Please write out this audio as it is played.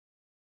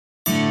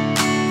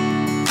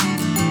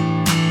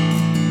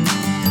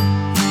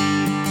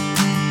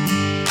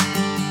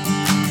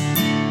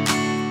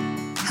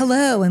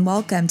Hello and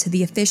welcome to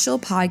the official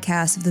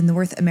podcast of the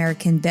North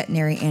American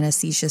Veterinary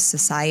Anesthesia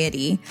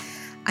Society.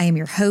 I am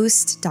your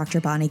host,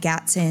 Dr. Bonnie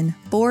Gatson,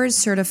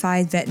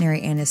 board-certified veterinary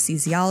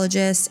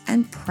anesthesiologist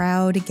and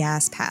proud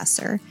gas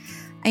passer.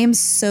 I am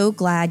so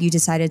glad you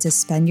decided to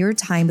spend your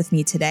time with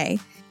me today.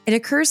 It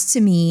occurs to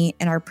me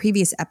in our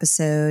previous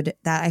episode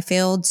that I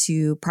failed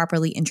to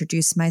properly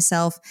introduce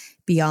myself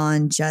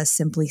beyond just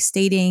simply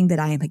stating that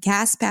I am a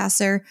gas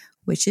passer,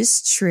 which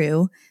is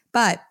true,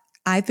 but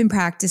I've been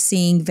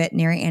practicing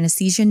veterinary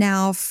anesthesia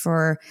now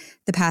for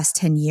the past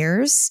 10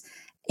 years,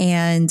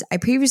 and I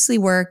previously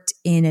worked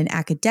in an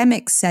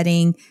academic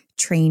setting,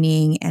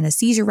 training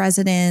anesthesia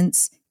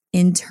residents,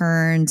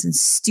 interns, and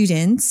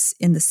students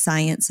in the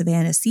science of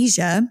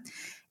anesthesia.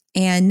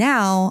 And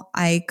now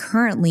I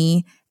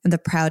currently am the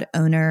proud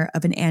owner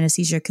of an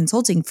anesthesia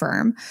consulting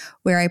firm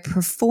where I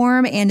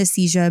perform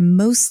anesthesia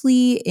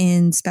mostly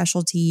in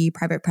specialty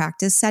private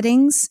practice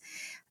settings.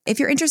 If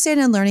you're interested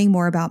in learning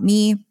more about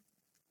me,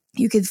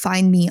 you can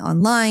find me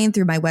online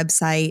through my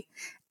website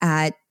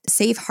at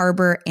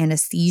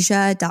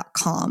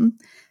safeharbораnesthesia.com.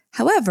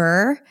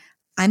 However,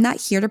 I'm not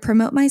here to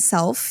promote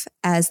myself,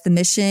 as the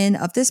mission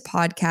of this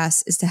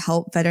podcast is to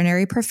help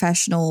veterinary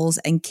professionals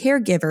and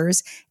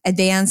caregivers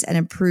advance and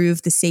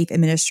improve the safe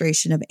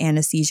administration of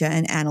anesthesia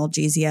and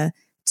analgesia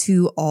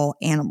to all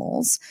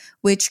animals,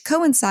 which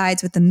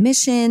coincides with the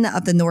mission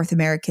of the North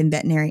American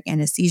Veterinary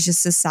Anesthesia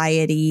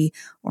Society,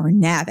 or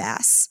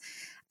NAVAS.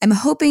 I'm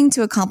hoping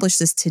to accomplish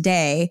this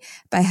today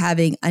by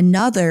having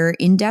another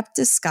in-depth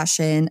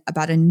discussion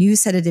about a new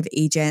sedative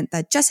agent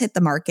that just hit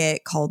the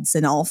market called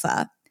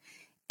Zenalpha.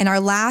 In our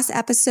last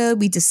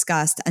episode, we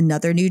discussed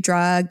another new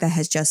drug that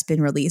has just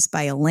been released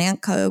by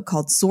Elanco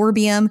called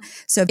Zorbium.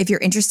 So if you're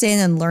interested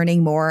in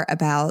learning more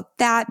about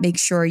that, make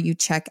sure you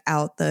check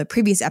out the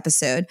previous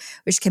episode,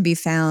 which can be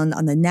found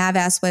on the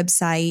NAVAS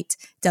website,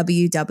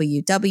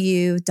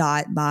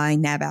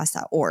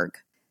 www.mynavas.org.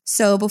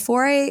 So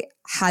before I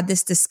had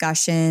this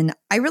discussion,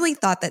 I really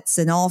thought that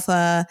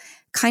Zenalpha,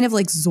 kind of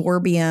like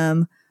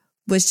Zorbium,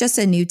 was just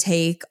a new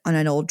take on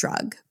an old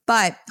drug.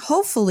 But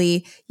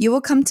hopefully you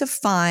will come to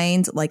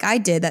find, like I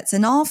did, that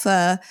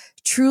Zenalpha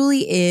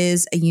truly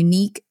is a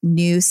unique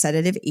new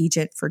sedative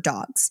agent for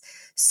dogs.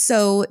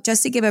 So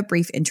just to give a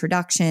brief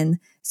introduction,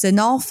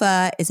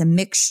 Zenalpha is a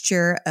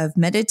mixture of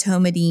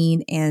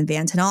medetomidine and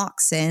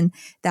vantinoxin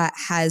that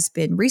has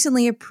been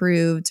recently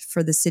approved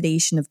for the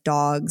sedation of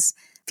dogs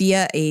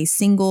via a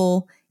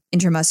single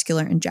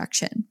intramuscular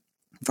injection.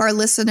 For our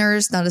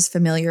listeners not as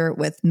familiar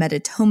with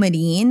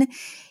medetomidine,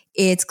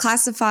 it's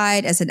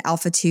classified as an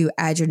alpha-2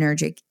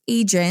 adrenergic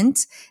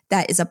agent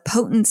that is a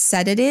potent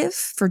sedative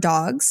for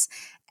dogs,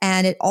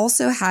 and it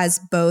also has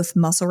both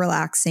muscle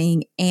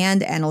relaxing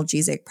and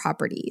analgesic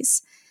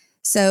properties.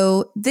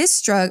 So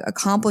this drug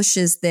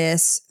accomplishes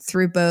this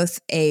through both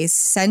a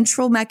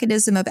central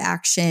mechanism of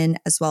action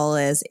as well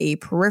as a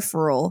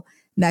peripheral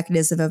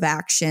mechanism of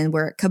action,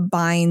 where it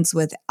combines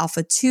with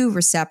alpha-2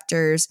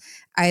 receptors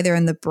either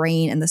in the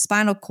brain and the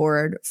spinal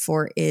cord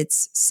for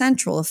its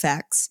central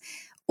effects,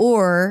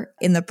 or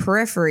in the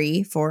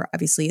periphery for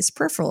obviously its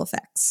peripheral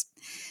effects.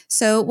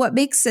 So what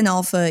makes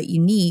Zenalpha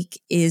unique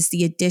is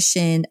the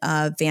addition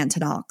of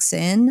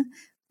vantinoxin,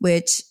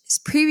 which has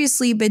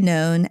previously been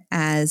known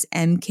as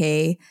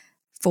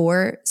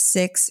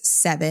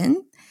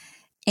MK467.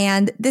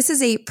 And this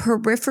is a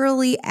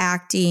peripherally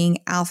acting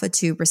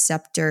alpha-2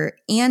 receptor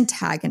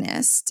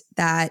antagonist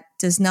that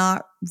does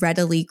not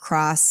readily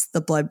cross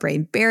the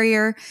blood-brain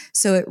barrier.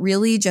 So it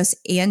really just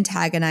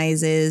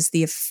antagonizes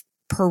the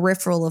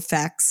peripheral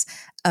effects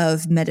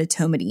of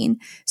medetomidine.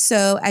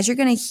 So as you're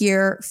going to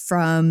hear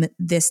from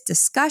this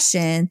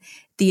discussion,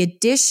 the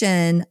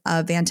addition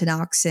of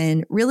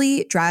vantinoxin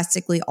really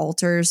drastically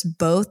alters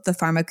both the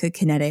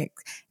pharmacokinetic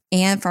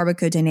and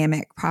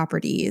pharmacodynamic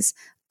properties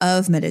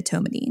of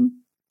medetomidine.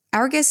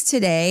 Our guest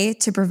today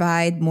to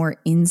provide more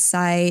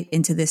insight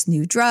into this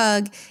new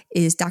drug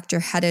is Dr.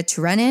 Heta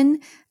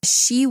Turunen.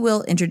 She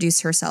will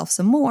introduce herself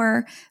some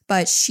more,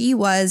 but she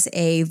was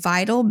a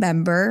vital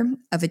member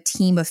of a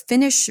team of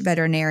Finnish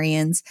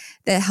veterinarians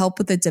that helped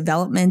with the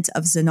development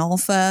of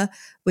Zenalpha,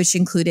 which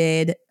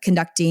included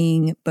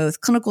conducting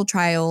both clinical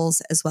trials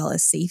as well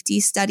as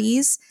safety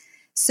studies.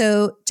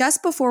 So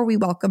just before we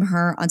welcome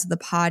her onto the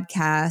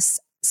podcast,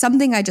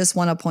 something I just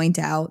want to point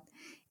out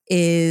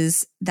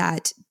is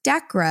that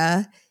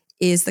Dechra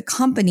is the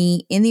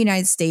company in the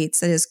United States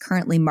that is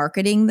currently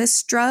marketing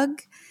this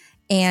drug.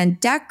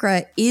 And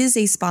Dechra is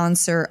a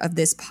sponsor of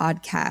this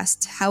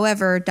podcast.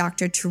 However,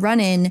 Dr.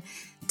 Turunen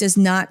does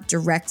not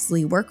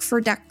directly work for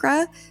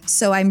Dechra.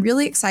 So I'm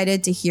really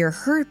excited to hear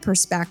her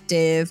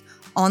perspective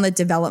on the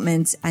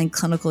development and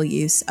clinical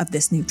use of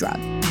this new drug.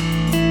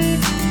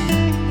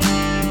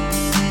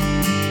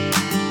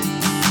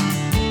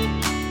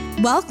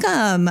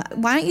 Welcome.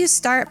 Why don't you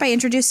start by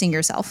introducing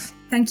yourself?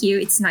 Thank you.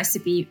 It's nice to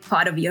be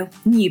part of your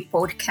new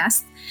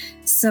podcast.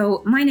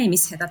 So my name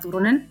is Heta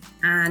Turunen,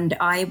 and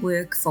I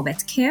work for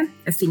VetCare,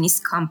 a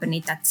Finnish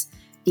company that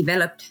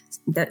developed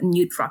the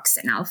new drug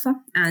Zenalpha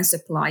and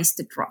supplies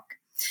the drug.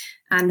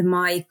 And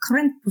my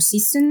current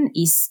position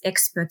is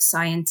expert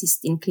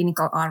scientist in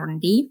clinical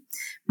R&D.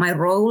 My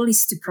role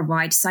is to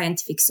provide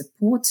scientific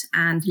support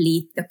and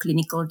lead the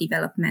clinical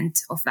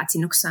development of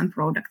Vatinuxan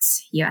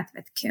products here at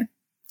VetCare.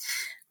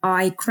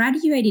 I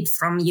graduated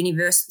from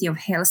University of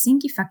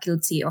Helsinki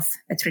Faculty of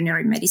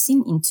Veterinary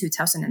Medicine in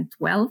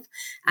 2012,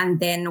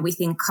 and then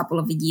within a couple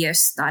of years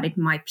started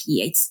my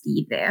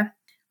PhD there.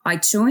 I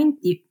joined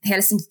the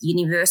Helsinki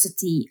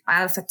University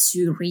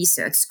Alpha-2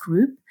 research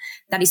group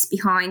that is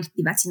behind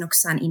the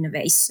Vatinuxan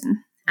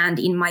innovation. And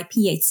in my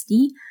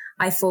PhD,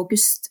 I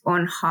focused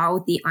on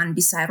how the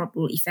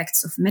undesirable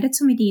effects of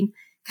medetomidine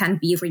can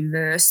be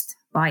reversed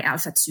by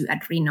alpha-2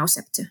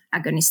 adrenoceptor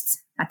agonists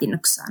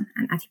Vatinuxan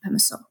and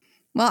atipamezole.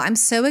 Well, I'm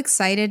so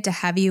excited to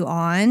have you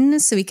on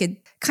so we could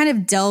kind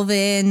of delve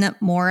in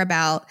more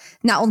about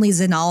not only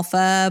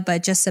Zenalpha,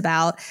 but just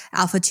about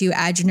alpha-2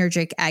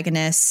 adrenergic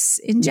agonists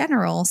in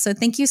general. So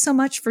thank you so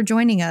much for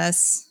joining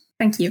us.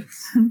 Thank you.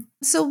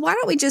 So why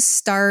don't we just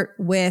start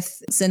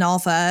with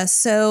Zenalpha?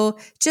 So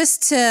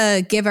just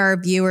to give our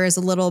viewers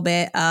a little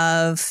bit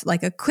of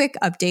like a quick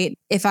update,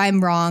 if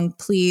I'm wrong,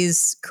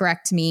 please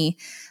correct me.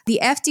 The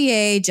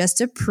FDA just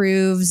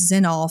approved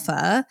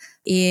Zenalpha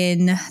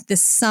in the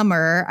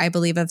summer, I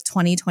believe, of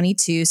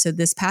 2022. So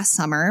this past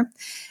summer.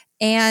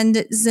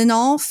 And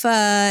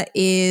Zenalpha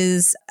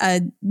is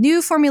a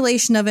new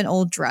formulation of an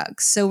old drug.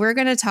 So we're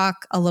going to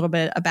talk a little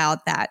bit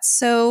about that.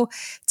 So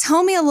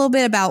tell me a little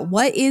bit about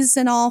what is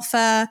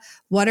Zenalpha,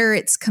 what are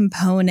its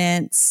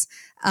components,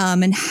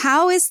 and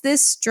how is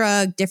this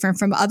drug different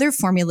from other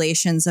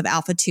formulations of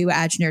alpha-2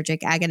 adrenergic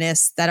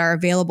agonists that are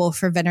available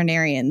for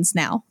veterinarians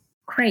now?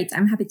 Great,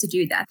 I'm happy to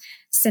do that.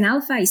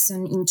 Zenalpha is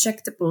an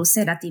injectable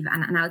sedative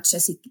and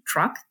analgesic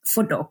drug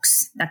for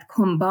dogs that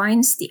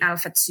combines the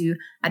alpha-2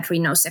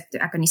 adrenoceptor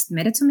agonist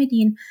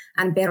medetomidine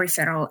and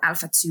peripheral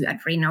alpha-2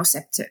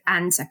 adrenoceptor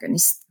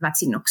antagonist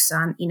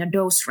Vatinuxan in a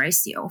dose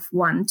ratio of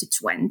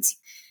 1:20.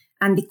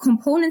 And the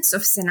components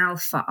of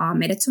Zenalpha are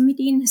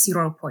medetomidine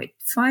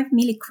 0.5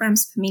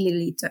 milligrams per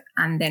milliliter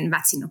and then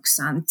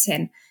Vatinuxan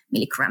 10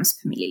 milligrams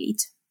per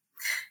milliliter.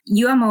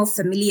 You are more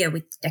familiar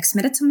with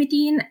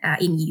dexmedetomidine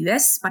in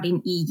US, but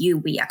in EU,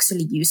 we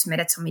actually use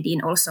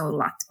medetomidine also a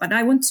lot. But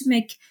I want to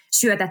make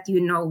sure that you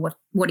know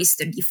what is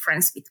the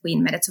difference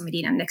between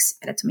medetomidine and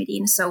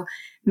dexmedetomidine. So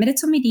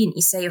medetomidine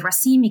is a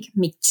racemic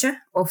mixture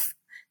of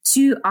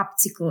two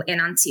optical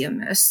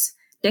enantiomers,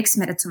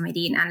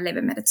 dexmedetomidine and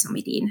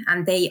levomedetomidine,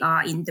 and they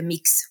are in the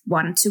mix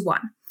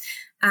 1:1.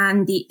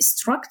 And the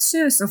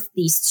structures of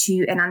these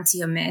two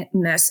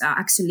enantiomers are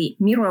actually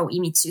mirror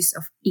images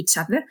of each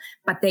other,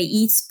 but they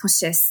each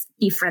possess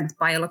different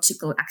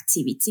biological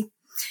activity.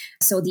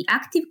 So the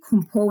active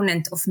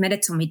component of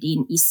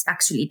medetomidine is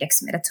actually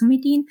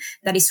dexmedetomidine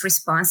that is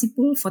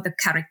responsible for the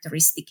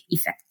characteristic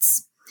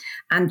effects.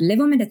 And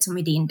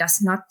levomedetomidine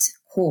does not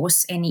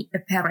cause any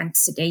apparent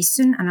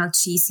sedation,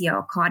 analgesia,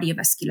 or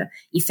cardiovascular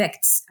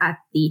effects at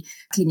the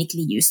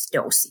clinically used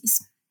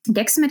doses.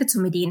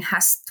 Dexmedetomidine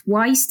has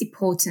twice the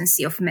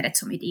potency of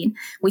medetomidine,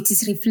 which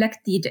is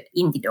reflected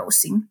in the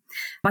dosing.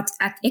 But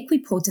at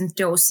equipotent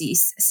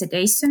doses,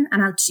 sedation,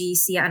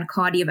 analgesia, and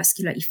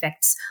cardiovascular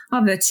effects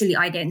are virtually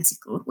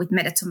identical with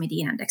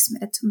medetomidine and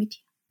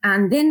dexmedetomidine.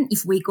 And then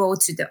if we go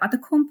to the other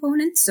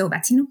component, so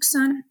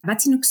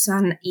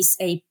Vatinuxan is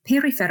a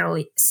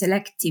peripherally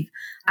selective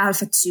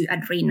alpha-2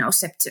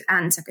 adrenoceptor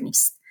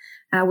antagonist,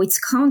 which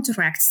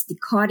counteracts the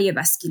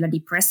cardiovascular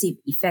depressive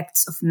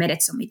effects of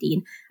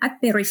medetomidine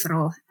at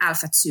peripheral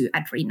alpha-2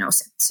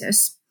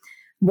 adrenoceptors,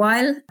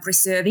 while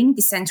preserving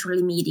the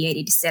centrally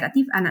mediated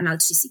sedative and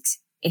analgesic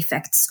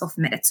effects of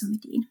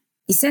medetomidine.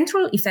 The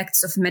central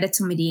effects of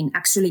medetomidine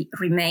actually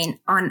remain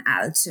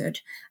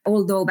unaltered,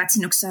 although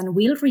Vatinuxan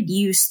will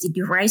reduce the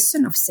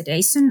duration of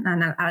sedation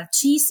and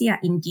analgesia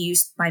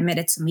induced by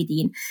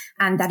medetomidine,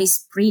 and that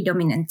is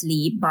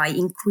predominantly by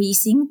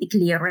increasing the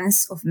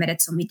clearance of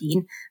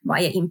medetomidine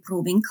via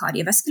improving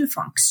cardiovascular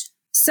function.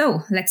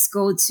 So let's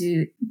go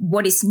to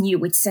what is new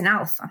with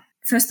Zenalpha.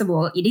 First of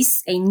all, it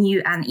is a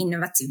new and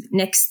innovative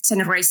next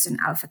generation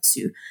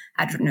alpha-2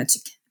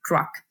 adrenergic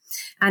drug.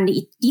 And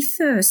it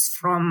differs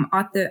from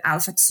other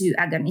alpha-2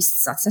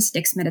 agonists such as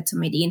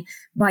dexmedetomidine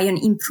by an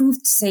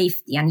improved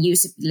safety and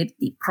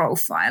usability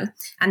profile.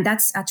 And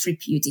that's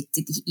attributed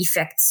to the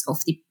effects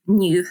of the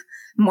new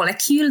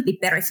molecule, the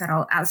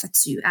peripheral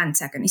alpha-2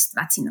 antagonist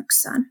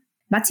Vatinuxan.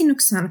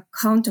 Vatinuxan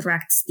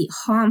counteracts the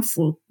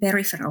harmful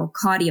peripheral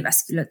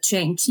cardiovascular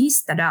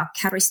changes that are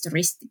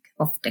characteristic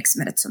of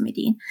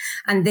dexmedetomidine.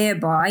 And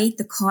thereby,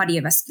 the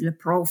cardiovascular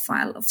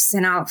profile of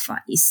Zenalpha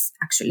is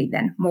actually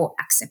then more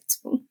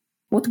acceptable.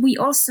 What we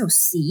also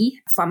see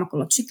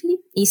pharmacologically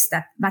is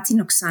that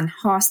Vatinuxan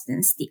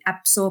hastens the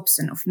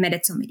absorption of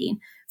medetomidine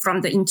from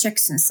the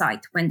injection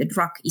site when the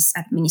drug is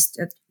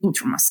administered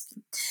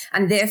intramuscular.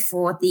 And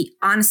therefore, the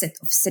onset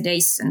of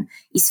sedation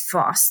is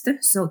faster,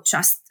 so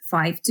just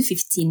 5 to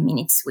 15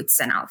 minutes with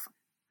Zenalpha.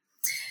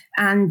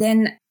 And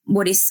then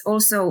what is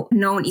also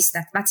known is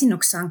that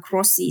vatinoxan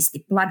crosses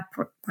the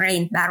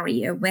blood-brain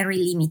barrier very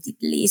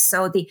limitedly.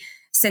 So the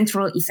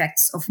central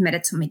effects of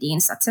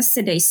medetomidine, such as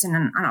sedation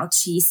and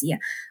analgesia,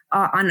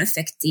 are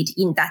unaffected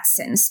in that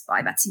sense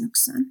by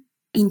vatinoxan.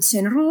 In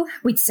general,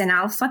 with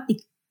Zenalpha, the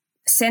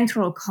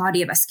central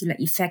cardiovascular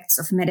effects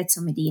of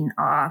medetomidine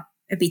are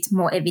a bit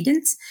more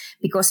evident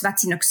because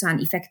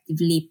vatinoxan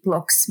effectively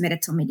blocks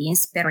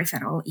medetomidine's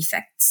peripheral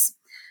effects.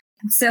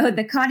 So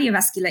the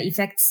cardiovascular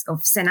effects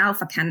of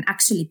Zenalpha can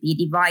actually be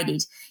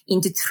divided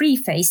into 3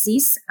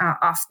 phases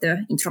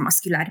after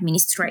intramuscular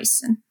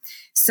administration.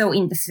 So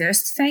in the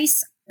first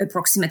phase,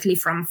 approximately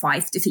from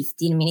 5 to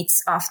 15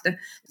 minutes after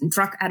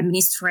drug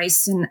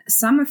administration,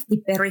 some of the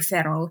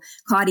peripheral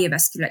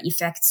cardiovascular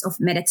effects of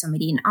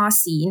medetomidine are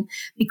seen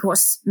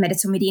because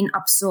medetomidine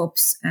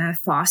absorbs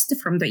faster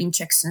from the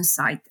injection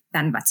site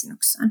than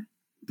vatinoxan.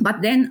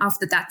 But then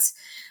after that,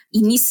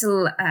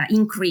 initial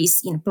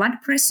increase in blood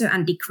pressure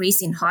and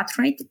decrease in heart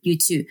rate due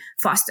to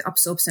faster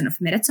absorption of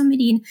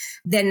medetomidine.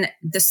 Then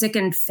the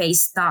second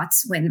phase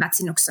starts when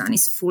vatinoxan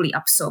is fully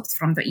absorbed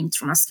from the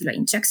intramuscular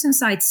injection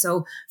site.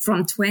 So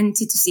from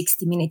 20 to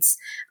 60 minutes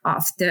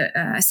after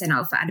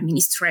Zenalpha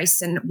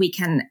administration, we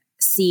can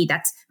see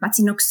that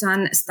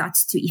vatinoxan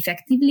starts to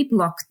effectively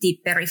block the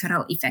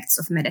peripheral effects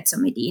of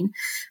medetomidine,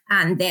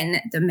 and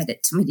then the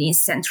medetomidine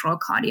central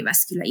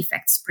cardiovascular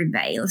effects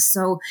prevail.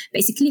 So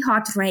basically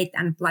heart rate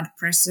and blood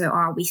pressure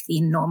are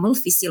within normal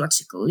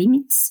physiological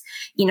limits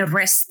in a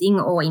resting,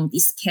 or in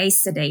this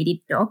case,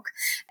 sedated dog.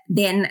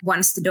 Then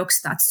once the dog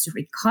starts to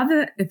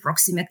recover,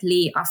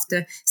 approximately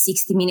after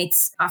 60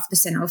 minutes after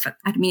Zenalpha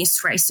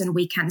administration,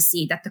 we can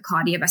see that the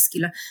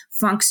cardiovascular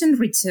function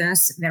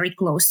returns very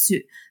close to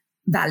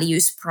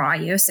values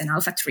prior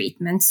Zenalpha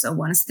treatment. So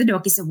once the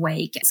dog is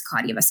awake, its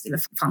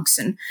cardiovascular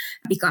function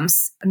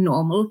becomes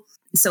normal.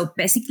 So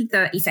basically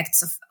the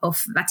effects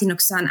of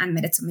vatinoxan and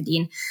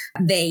medetomidine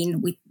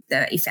wane with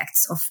the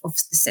effects of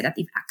the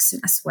sedative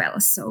action as well.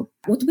 So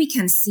what we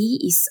can see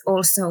is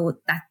also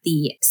that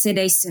the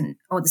sedation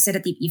or the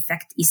sedative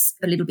effect is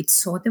a little bit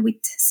shorter with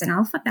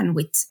Zenalpha than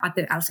with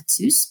other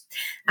alpha-2s.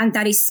 And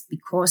that is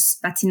because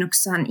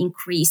vatinoxan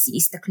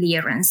increases the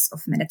clearance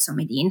of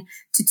medetomidine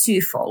to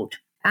 2-fold.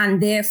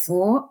 And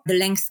therefore, the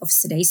length of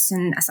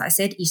sedation, as I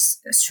said, is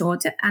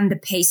shorter, and the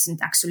patient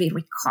actually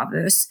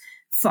recovers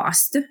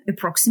faster,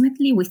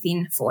 approximately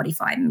within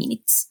 45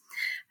 minutes.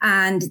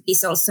 And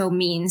this also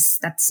means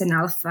that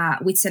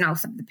with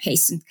Zenalpha, the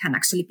patient can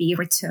actually be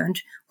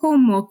returned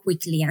home more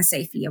quickly and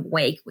safely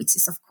awake, which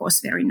is, of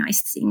course, a very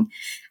nice thing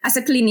as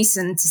a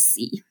clinician to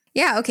see.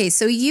 Yeah. Okay.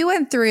 So you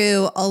went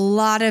through a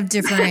lot of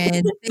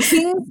different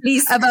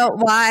things about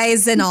why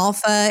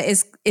Zenalpha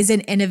is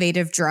an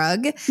innovative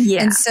drug.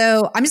 Yeah. And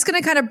so I'm just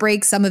going to kind of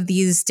break some of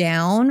these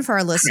down for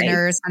our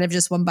listeners, kind of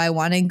just one by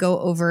one, and go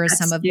over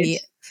some of the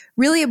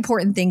really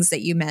important things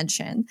that you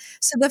mentioned.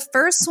 So the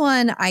first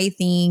one, I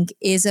think,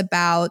 is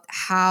about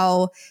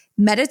how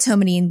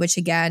medetomidine, which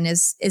again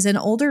is an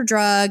older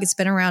drug. It's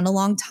been around a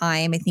long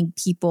time. I think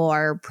people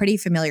are pretty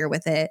familiar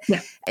with it. Yeah.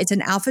 It's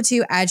an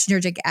alpha-2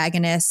 adrenergic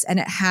agonist, and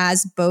it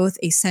has both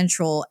a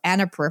central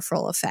and a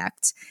peripheral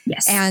effect.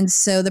 Yes. And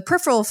so the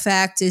peripheral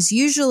effect is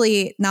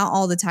usually, not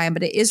all the time,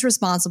 but it is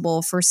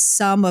responsible for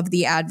some of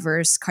the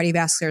adverse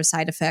cardiovascular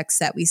side effects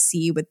that we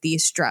see with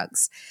these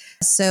drugs.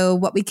 So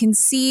what we can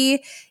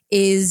see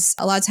is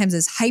a lot of times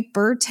is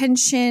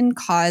hypertension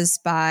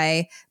caused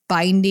by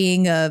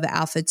binding of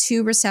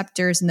alpha-2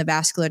 receptors in the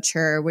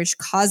vasculature, which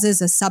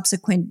causes a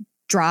subsequent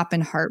drop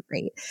in heart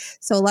rate.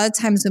 So a lot of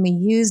times when we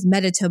use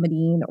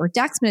medetomidine or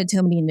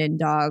dexmedetomidine in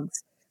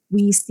dogs,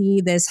 we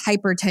see this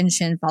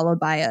hypertension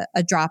followed by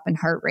a drop in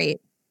heart rate.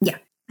 Yeah.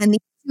 And these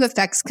two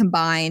effects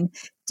combined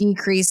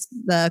decrease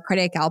the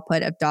cardiac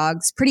output of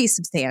dogs pretty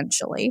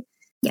substantially.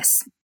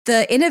 Yes.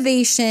 The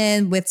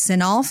innovation with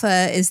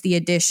Zenalpha is the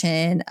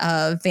addition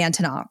of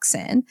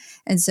vantinoxin.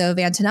 And so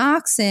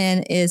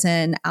vantinoxin is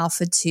an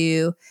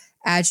alpha-2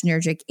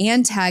 adrenergic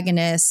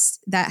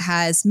antagonist that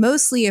has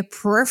mostly a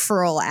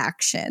peripheral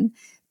action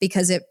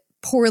because it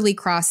poorly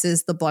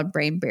crosses the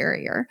blood-brain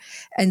barrier.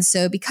 And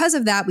so because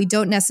of that, we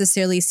don't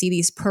necessarily see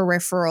these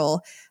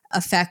peripheral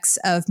effects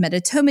of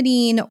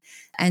medetomidine.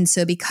 And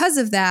so because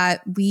of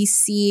that, we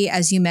see,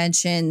 as you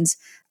mentioned,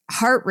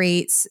 heart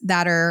rates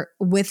that are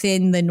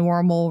within the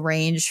normal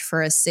range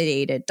for a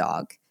sedated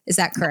dog. Is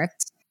that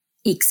correct?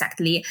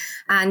 Exactly.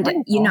 And,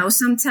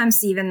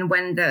 sometimes even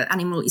when the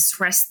animal is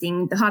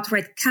resting, the heart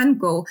rate can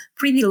go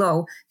pretty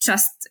low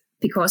just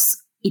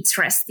because it's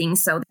resting.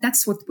 So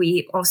that's what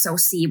we also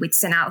see with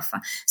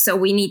Zenalpha. So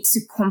we need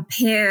to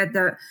compare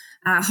the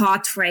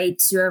heart rate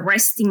to a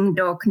resting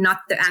dog,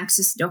 not the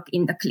anxious dog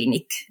in the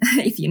clinic,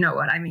 if you know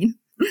what I mean.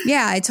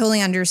 Yeah, I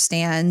totally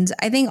understand.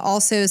 I think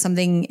also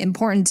something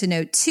important to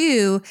note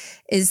too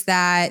is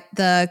that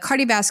the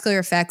cardiovascular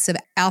effects of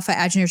alpha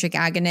adrenergic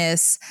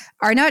agonists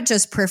are not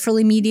just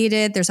peripherally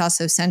mediated. There's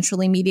also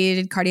centrally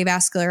mediated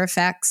cardiovascular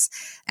effects.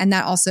 And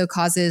that also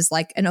causes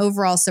like an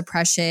overall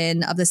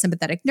suppression of the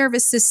sympathetic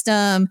nervous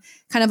system,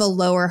 kind of a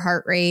lower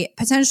heart rate,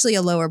 potentially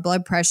a lower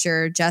blood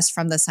pressure just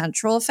from the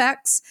central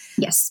effects.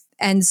 Yes.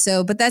 And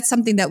so, but that's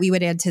something that we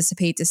would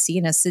anticipate to see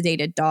in a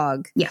sedated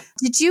dog. Yeah.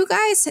 Did you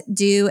guys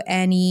do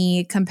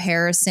any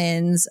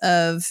comparisons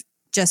of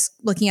just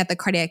looking at the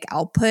cardiac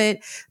output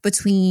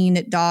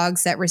between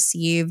dogs that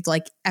received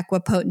like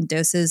equipotent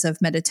doses of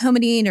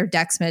medetomidine or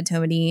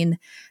dexmedetomidine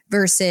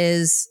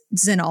versus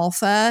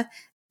Zenalpha?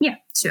 Yeah,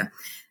 sure.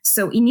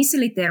 So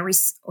initially there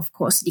is, of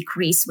course,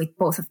 decrease with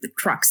both of the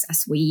drugs,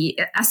 as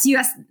you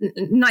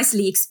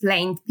nicely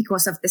explained,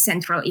 because of the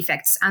central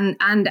effects.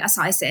 And as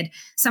I said,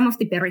 some of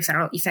the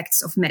peripheral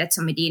effects of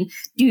medetomidine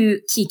do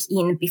kick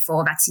in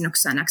before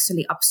vatinoxan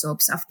actually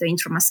absorbs after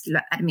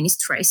intramuscular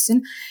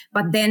administration.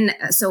 But then,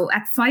 so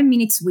at 5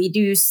 minutes, we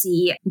do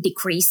see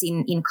decrease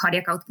in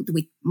cardiac output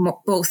with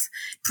both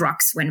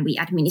drugs when we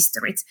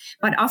administer it.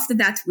 But after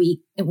that, we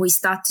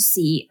start to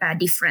see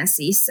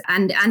differences.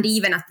 And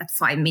even at that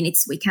 5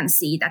 minutes, we can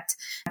see that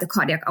the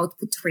cardiac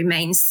output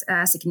remains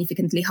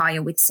significantly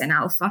higher with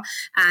Zenalpha.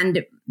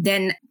 And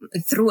then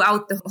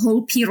throughout the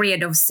whole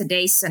period of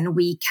sedation,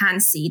 we can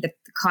see that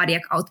the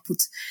cardiac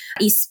output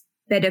is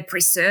better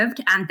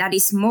preserved. And that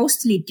is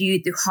mostly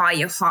due to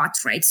higher heart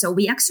rate. So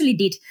we actually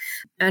did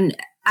an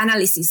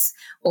analysis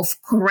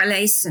of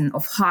correlation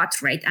of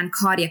heart rate and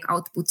cardiac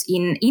output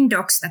in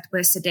dogs that were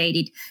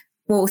sedated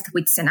both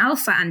with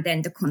Zenalpha and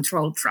then the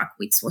control drug,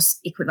 which was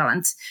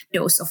equivalent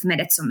dose of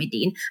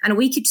medetomidine. And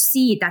we could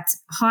see that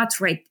heart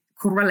rate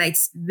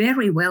correlates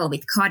very well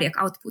with cardiac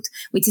output,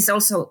 which is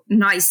also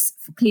nice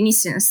for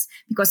clinicians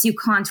because you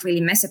can't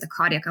really measure the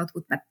cardiac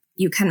output, but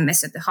you can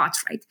measure the heart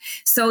rate.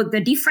 So the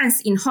difference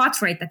in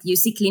heart rate that you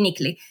see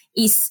clinically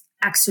is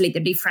actually the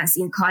difference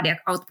in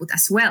cardiac output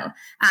as well.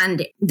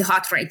 And the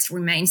heart rate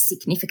remains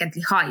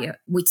significantly higher,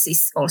 which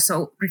is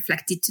also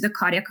reflected to the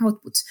cardiac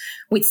output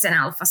with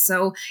Zenalpha.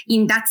 So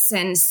in that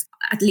sense,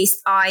 at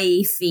least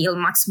I feel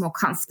much more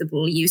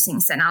comfortable using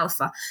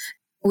Zenalpha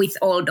with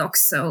all dogs.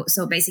 So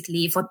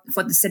basically for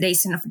the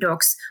sedation of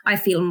dogs, I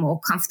feel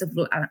more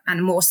comfortable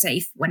and more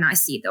safe when I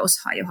see those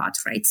higher heart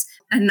rates.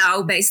 And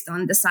now based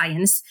on the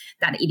science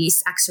that it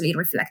is actually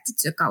reflected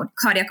to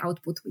cardiac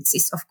output, which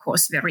is of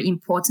course very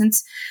important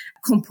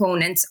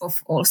component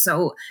of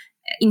also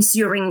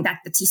ensuring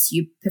that the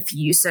tissue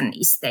perfusion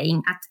is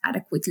staying at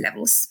adequate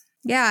levels.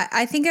 Yeah,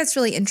 I think it's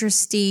really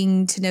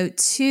interesting to note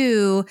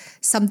too,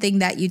 something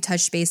that you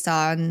touched base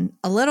on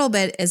a little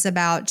bit is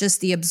about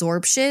just the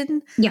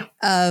absorption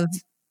of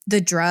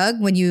the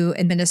drug when you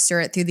administer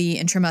it through the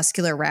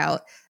intramuscular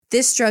route.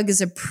 This drug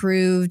is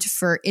approved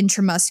for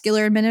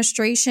intramuscular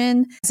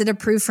administration. Is it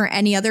approved for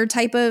any other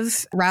type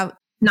of route?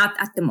 Not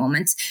at the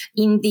moment.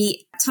 In the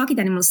target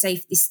animal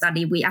safety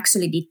study, we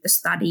actually did the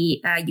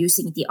study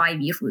using the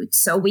IV route.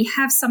 So we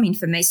have some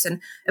information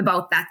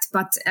about that,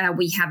 but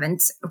we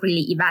haven't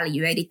really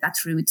evaluated that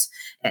route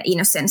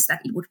in a sense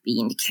that it would be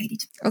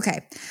indicated.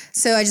 Okay.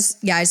 So I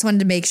just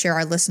wanted to make sure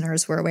our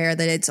listeners were aware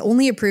that it's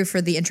only approved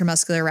for the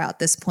intramuscular route at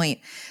this point.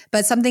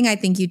 But something I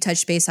think you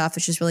touched base off,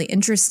 which is really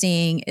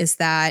interesting, is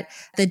that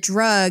the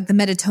drug, the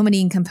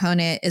medetomidine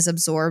component, is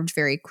absorbed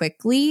very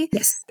quickly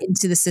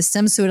into the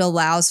system. So it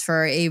allows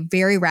for a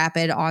very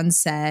rapid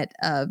onset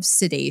of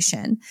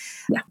sedation.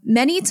 Yeah.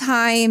 Many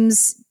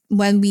times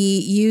when we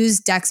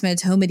use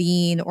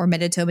dexmedetomidine or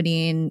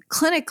medetomidine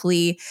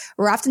clinically,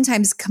 we're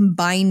oftentimes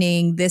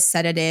combining this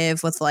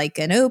sedative with like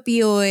an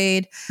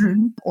opioid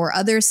or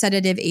other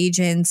sedative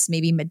agents,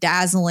 maybe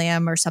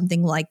midazolam or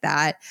something like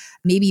that.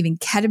 Maybe even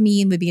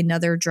ketamine would be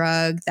another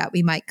drug that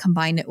we might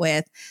combine it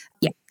with.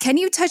 Yeah. Can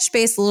you touch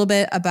base a little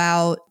bit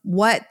about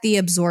what the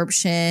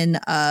absorption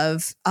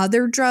of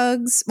other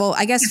drugs? Well,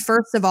 I guess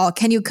first of all,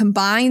 can you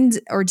combine,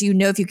 or do you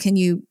know if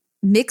you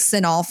mix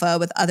Zenalpha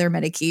with other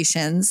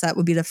medications? That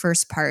would be the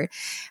first part.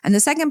 And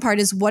the second part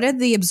is, what are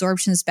the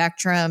absorption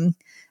spectrum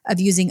of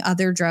using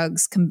other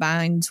drugs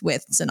combined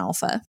with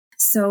Zenalpha?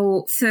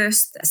 So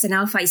first,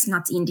 Zenalpha is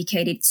not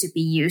indicated to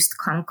be used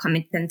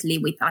concomitantly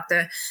with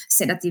other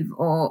sedative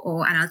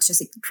or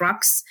analgesic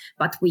drugs,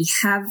 but we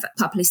have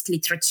published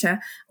literature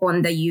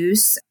on the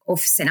use of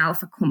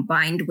Zenalpha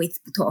combined with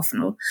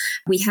butorphanol.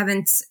 We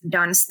haven't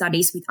done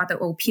studies with other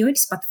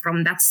opioids, but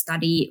from that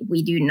study,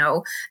 we do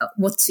know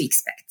what to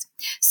expect.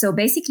 So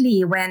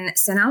basically, when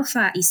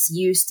Zenalpha is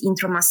used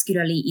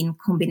intramuscularly in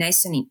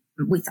combination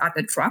with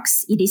other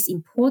drugs, it is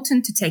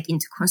important to take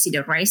into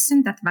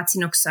consideration that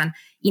vatinoxan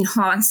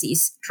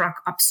enhances drug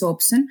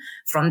absorption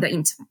from the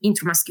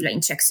intramuscular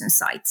injection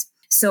site.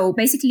 So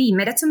basically,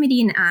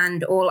 medetomidine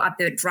and all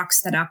other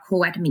drugs that are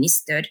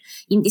co-administered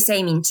in the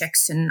same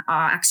injection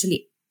are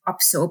actually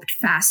absorbed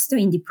faster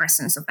in the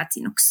presence of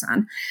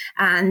vatinoxan.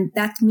 And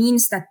that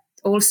means that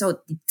also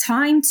the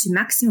time to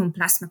maximum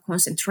plasma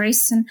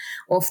concentration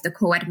of the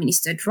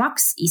co-administered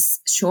drugs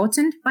is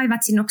shortened by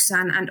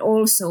vatinoxan, and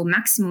also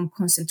maximum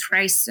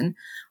concentration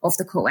of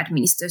the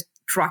co-administered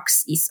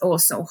drugs is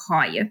also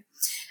higher.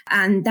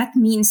 And that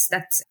means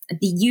that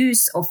the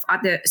use of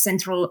other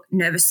central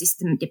nervous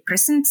system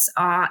depressants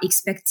are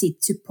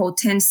expected to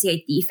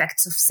potentiate the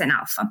effects of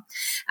Zenalpha.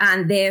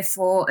 And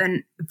therefore,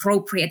 an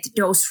appropriate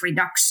dose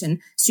reduction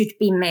should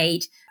be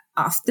made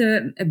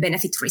after a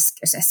benefit-risk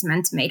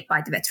assessment made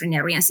by the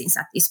veterinarian, since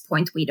at this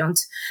point we don't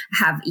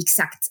have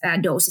exact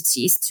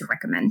dosages to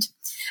recommend.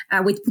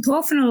 With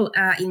butorphanol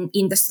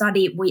in the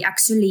study, we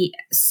actually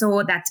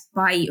saw that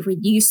by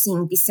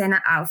reducing the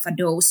Zenalpha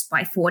dose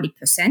by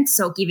 40%,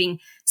 so giving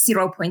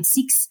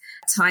 0.6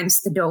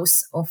 times the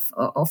dose of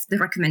the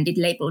recommended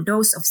label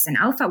dose of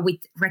Zenalpha with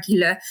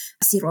regular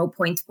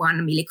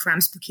 0.1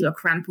 milligrams per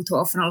kilogram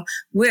butorphanol,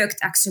 worked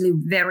actually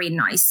very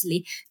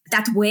nicely.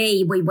 That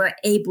way, we were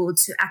able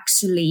to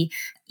actually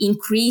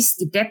increase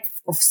the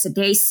depth of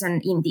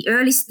sedation in the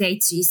early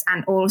stages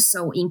and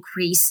also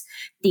increase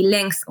the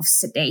length of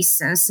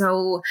sedation.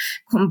 So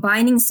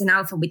combining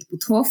Zenalpha with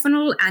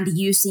butorphanol and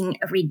using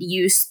a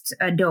reduced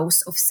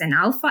dose of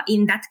Zenalpha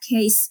in that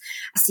case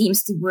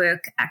seems to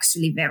work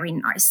actually very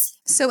nicely.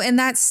 So in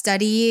that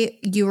study,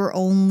 you were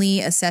only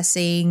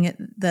assessing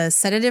the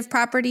sedative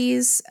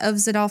properties of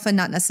Zenalpha,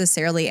 not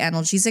necessarily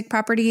analgesic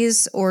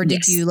properties, or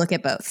did you look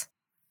at both?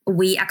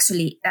 We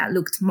actually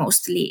looked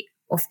mostly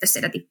of the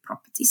sedative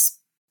properties.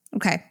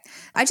 Okay.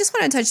 I just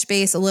want to touch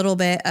base a little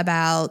bit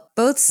about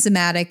both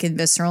somatic and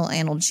visceral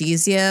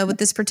analgesia with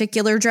this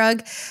particular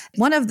drug.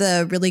 One of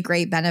the really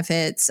great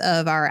benefits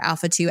of our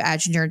alpha-2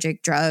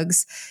 adrenergic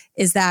drugs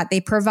is that they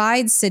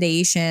provide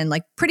sedation,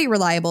 like pretty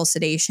reliable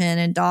sedation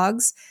in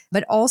dogs,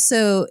 but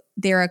also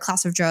they're a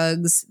class of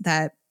drugs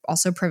that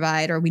also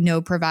provide, or we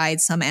know provide,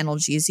 some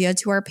analgesia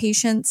to our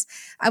patients.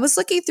 I was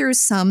looking through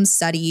some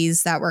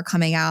studies that were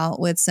coming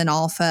out with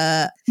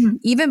Zenalpha,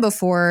 even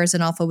before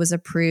Zenalpha was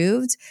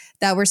approved,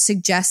 that were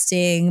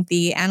suggesting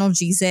the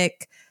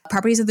analgesic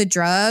properties of the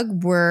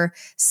drug were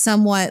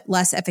somewhat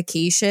less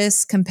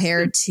efficacious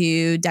compared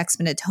to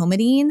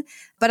dexmedetomidine.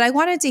 But I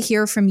wanted to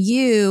hear from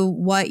you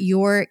what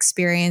your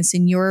experience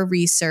in your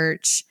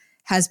research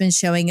has been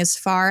showing as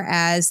far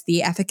as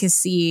the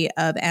efficacy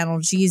of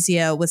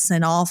analgesia with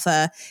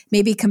Zenalpha,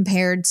 maybe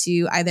compared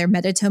to either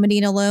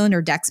medetomidine alone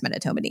or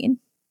dexmedetomidine.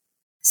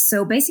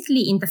 So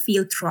basically in the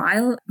field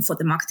trial for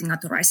the marketing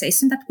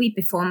authorization that we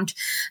performed,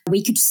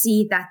 we could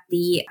see that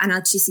the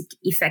analgesic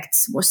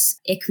effects was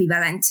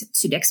equivalent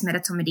to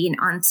dexmedetomidine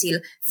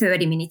until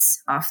 30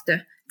 minutes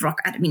after drug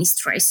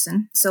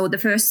administration. So the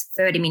first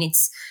 30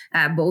 minutes,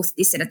 both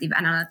the sedative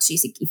and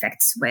analgesic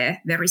effects were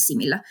very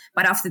similar.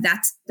 But after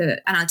that,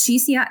 the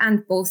analgesia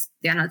and both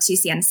the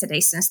analgesia and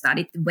sedation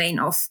started to wane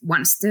off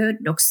once the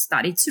dogs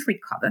started to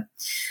recover.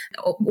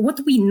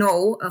 What we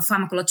know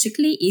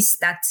pharmacologically is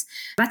that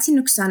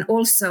vatinoxan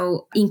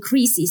also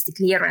increases the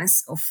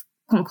clearance of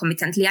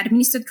concomitantly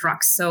administered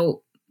drugs.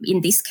 So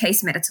in this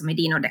case,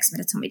 medetomidine or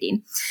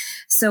dexmedetomidine.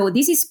 So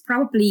this is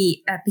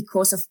probably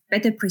because of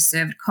better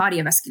preserved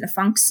cardiovascular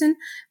function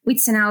with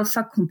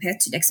Zenalpha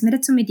compared to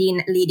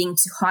dexmedetomidine, leading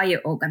to higher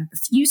organ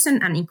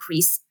perfusion and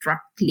increased drug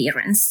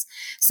clearance.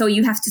 So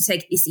you have to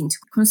take this into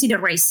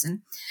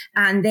consideration.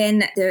 And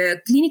then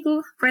the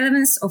clinical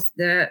relevance of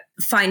the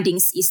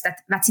findings is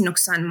that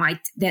vatinoxan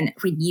might then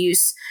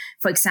reduce,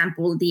 for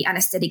example, the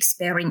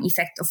anesthetic-sparing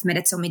effect of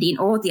medetomidine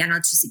or the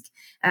analgesic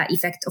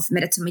effect of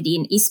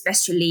medetomidine,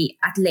 especially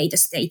at later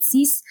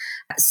stages.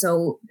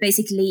 So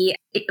basically,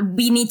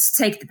 we need to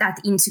take that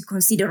into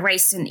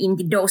consideration in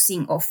the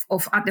dosing of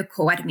other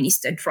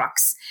co-administered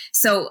drugs.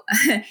 So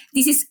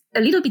this is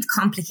a little bit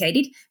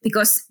complicated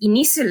because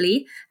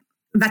initially,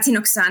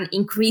 vatinoxan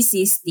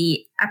increases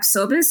the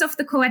absorbance of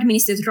the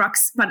co-administered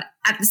drugs, but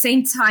at the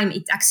same time,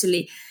 it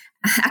actually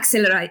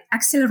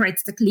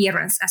accelerates the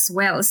clearance as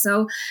well.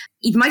 So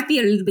it might be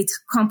a little bit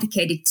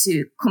complicated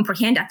to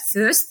comprehend at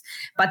first,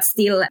 but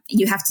still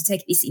you have to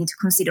take this into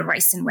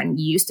consideration when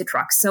you use the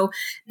drug. So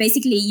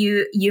basically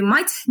you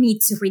might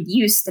need to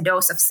reduce the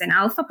dose of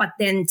Zenalpha, but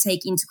then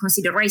take into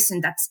consideration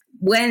that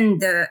when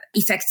the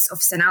effects of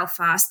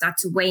Zenalpha start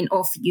to wane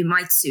off, you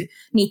might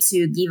need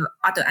to give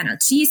other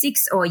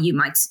analgesics, or you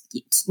might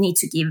need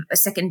to give a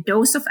second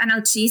dose of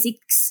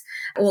analgesics.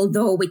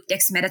 Although with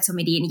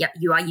dexmedetomidine,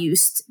 you are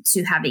used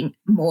to having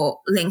more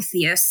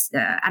lengthier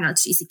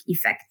analgesic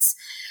effects.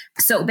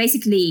 So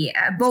basically,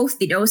 both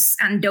the dose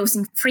and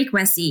dosing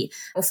frequency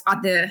of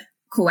other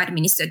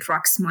co-administered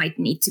drugs might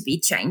need to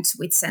be changed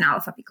with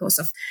Zenalpha because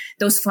of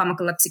those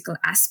pharmacological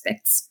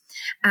aspects.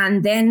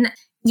 And then,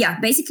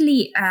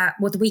 basically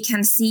what we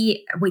can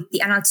see with the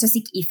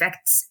analgesic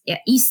effects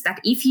is that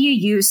if you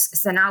use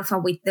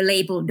Zenalpha with the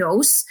label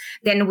dose,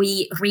 then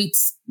we reach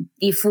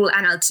the full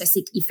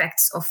analgesic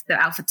effects of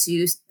the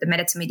alpha-2, the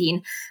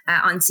medetomidine,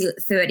 until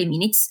 30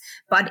 minutes.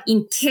 But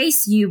in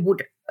case you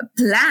would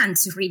plan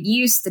to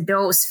reduce the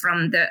dose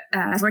from the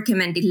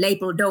recommended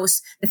label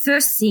dose, the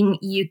first thing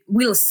you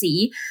will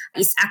see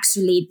is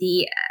actually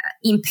the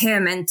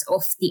impairment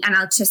of the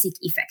analgesic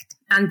effect.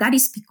 And that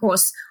is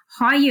because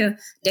higher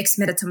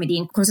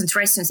dexmedetomidine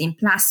concentrations in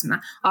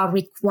plasma are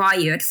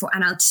required for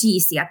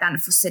analgesia than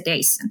for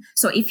sedation.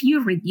 So if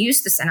you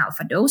reduce the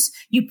Zenalpha dose,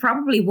 you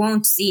probably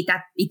won't see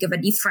that big of a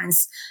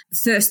difference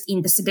first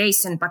in the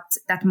sedation, but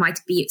that might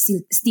be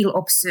still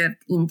observed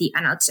in the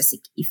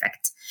analgesic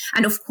effect.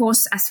 And of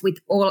course, as with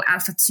all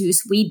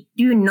alpha-2s, we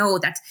do know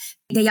that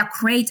they are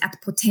great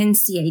at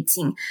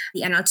potentiating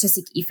the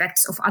analgesic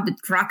effects of other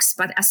drugs,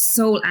 but as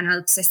sole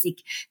analgesic,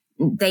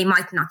 they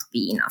might not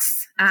be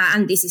enough.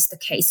 And this is the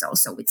case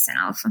also with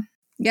Zenalpha.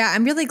 Yeah,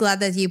 I'm really glad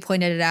that you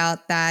pointed it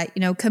out that,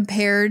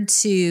 compared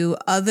to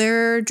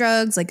other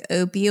drugs like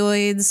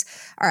opioids,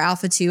 our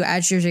alpha-2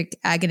 adrenergic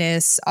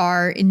agonists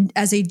are,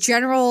 as a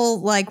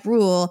general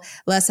rule,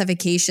 less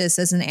efficacious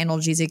as an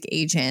analgesic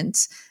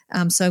agent.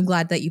 So I'm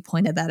glad that you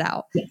pointed that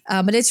out.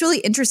 Yeah. But it's really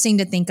interesting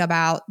to think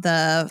about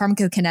the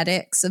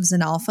pharmacokinetics of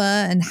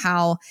Zenalpha and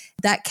how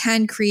that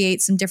can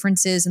create some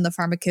differences in the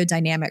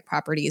pharmacodynamic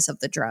properties of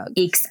the drug.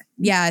 Exactly.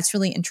 Yeah, it's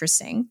really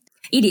interesting.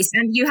 It is.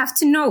 And you have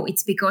to know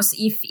it, because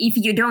if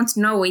you don't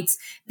know it,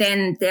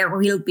 then there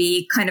will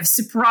be kind of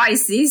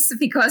surprises,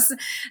 because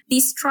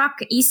this drug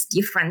is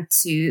different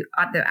to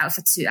other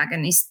alpha-2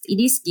 agonists.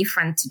 It is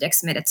different to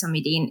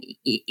dexmedetomidine.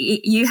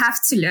 You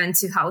have to learn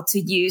how to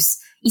use,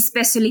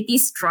 especially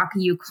this drug.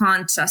 You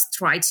can't just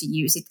try to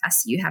use it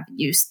as you have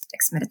used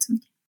dexmedetomidine.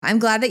 I'm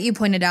glad that you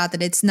pointed out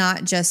that it's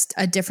not just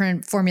a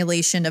different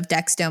formulation of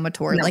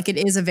dexdomitor. No.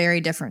 It is a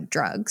very different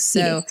drug.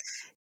 So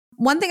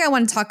one thing I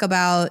want to talk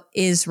about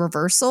is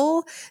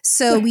reversal.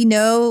 So we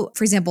know,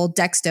 for example,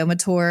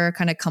 dexdomitor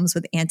kind of comes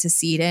with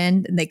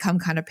antecedent, and they come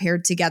kind of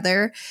paired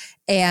together.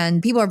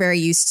 And people are very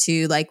used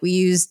to,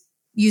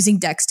 using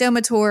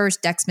dexdomitor,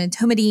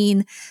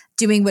 dexmedetomidine,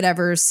 doing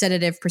whatever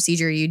sedative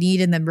procedure you need,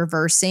 and then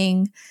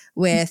reversing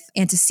with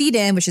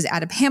antecedent, which is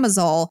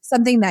atipamezole.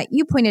 Something that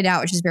you pointed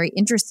out, which is very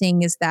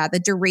interesting, is that the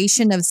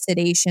duration of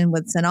sedation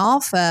with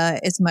Zenalpha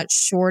is much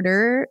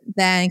shorter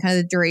than kind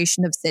of the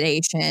duration of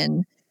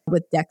sedation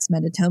with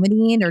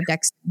dexmedetomidine or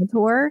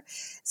dexdomitor.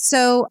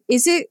 So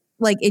is it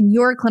in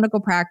your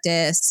clinical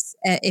practice,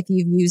 if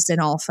you've used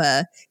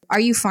Zenalpha, are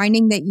you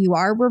finding that you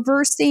are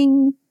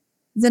reversing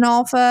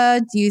Zenalpha?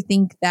 Do you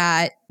think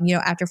that,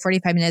 after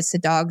 45 minutes, the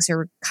dogs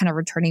are kind of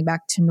returning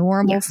back to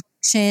normal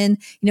function?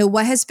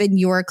 What has been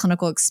your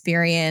clinical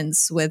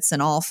experience with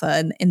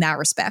Zenalpha in that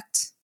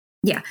respect?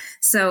 Yeah.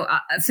 So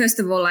first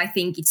of all, I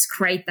think it's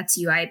great that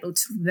you are able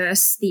to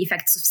reverse the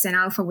effects of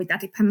Zenalpha with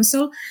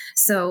atipamezole.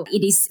 So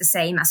it is the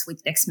same as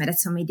with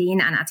dexmedetomidine,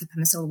 and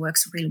atipamezole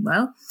works really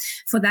well.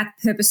 For that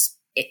purpose,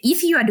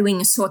 if you are doing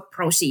a short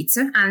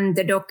procedure and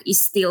the dog is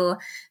still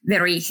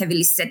very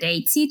heavily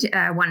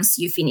sedated once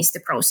you finish the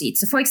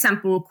procedure, for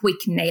example,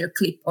 quick nail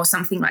clip or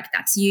something like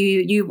that,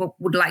 you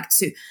would like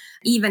to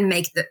even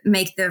make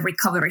the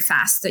recovery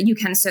faster, you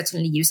can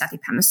certainly use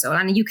atipamezole,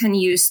 and you can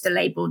use the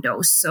label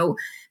dose. So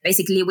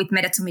basically with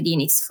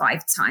medetomidine, it's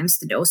 5 times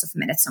the dose of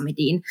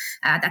medetomidine.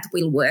 That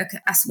will work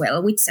as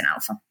well with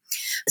Zenalpha.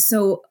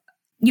 So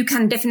you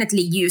can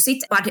definitely use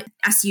it, but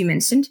as you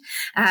mentioned,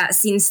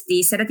 since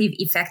the sedative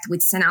effect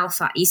with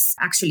Zenalpha is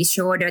actually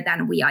shorter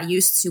than we are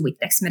used to with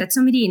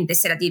dexmedetomidine, the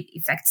sedative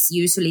effects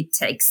usually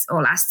takes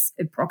or lasts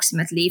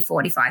approximately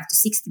 45 to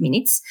 60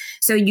 minutes.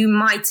 So you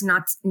might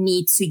not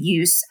need to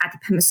use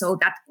atipamezole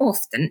that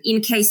often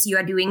in case you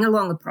are doing a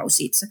longer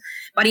procedure.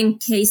 But in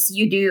case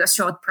you do a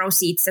short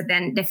procedure,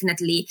 then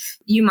definitely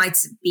you might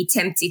be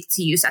tempted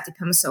to use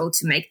atipamezole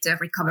to make the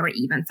recovery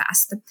even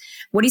faster.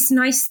 What is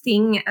nice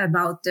thing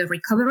about the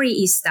recovery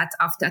is that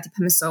after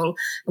atipamezole,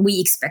 we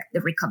expect the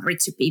recovery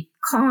to be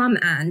calm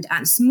and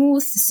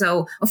smooth.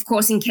 So, of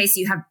course, in case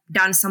you have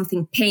done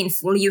something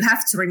painful, you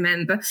have to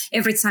remember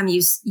every time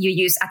you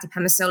use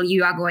atipamezole,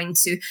 you are going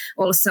to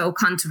also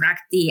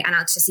counteract the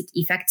analgesic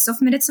effects of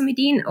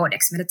medetomidine or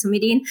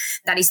dexmedetomidine.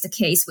 That is the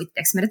case with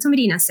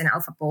dexmedetomidine and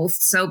Zenalpha both.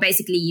 So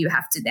basically, you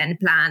have to then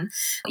plan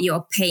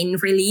your pain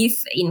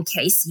relief in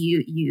case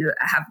you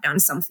have done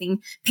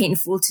something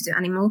painful to the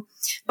animal.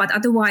 But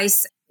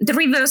otherwise, the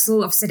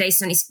reversal of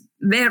sedation is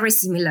very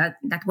similar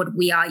to what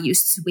we are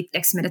used to with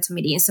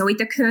dexmedetomidine. So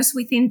it occurs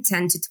within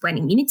 10 to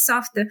 20 minutes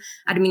after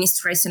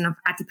administration of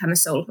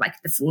atipamezole, like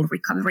the full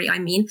recovery,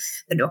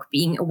 the dog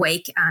being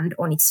awake and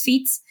on its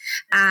feet.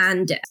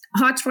 And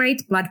heart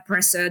rate, blood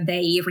pressure,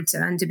 they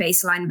return to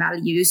baseline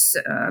values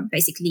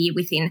basically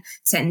within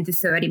 10 to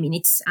 30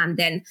 minutes. And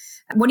then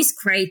what is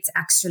great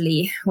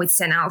actually with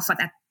Zenalpha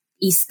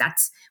is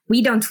that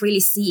we don't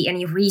really see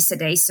any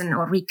resedation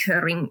or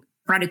recurring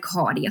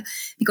bradycardia,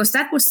 because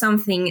that was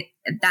something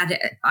that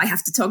I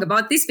have to talk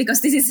about this,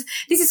 because this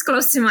is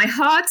close to my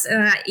heart.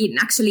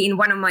 In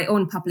one of my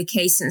own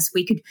publications,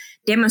 we could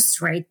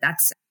demonstrate that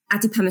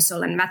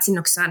atipamezole and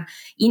vatinoxan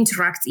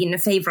interact in a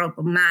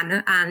favorable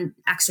manner and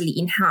actually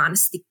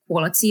enhance the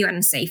quality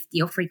and safety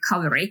of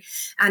recovery.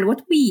 And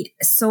what we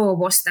saw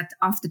was that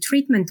after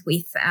treatment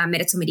with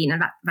medetomidine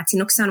and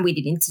vatinoxan, we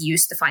didn't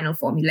use the final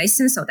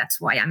formulation, so that's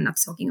why I'm not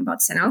talking about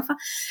Zenalpha.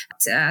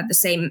 The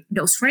same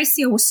dose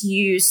ratio was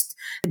used.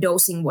 The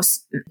dosing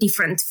was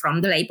different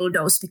from the label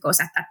dose, because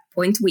at that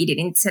point we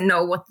didn't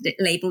know what the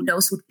label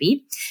dose would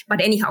be.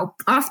 But anyhow,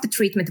 after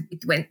treatment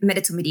with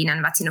medetomidine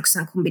and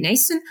vatinoxan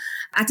combination,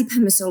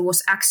 atipamezole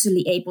was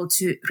actually able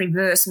to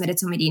reverse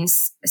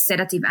medetamidine's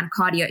sedative and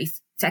cardio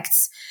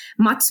effects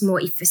much more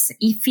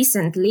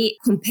efficiently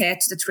compared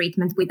to the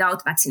treatment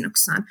without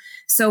vatinoxan.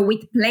 So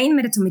with plain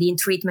medetomidine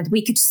treatment,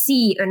 we could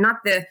see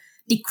another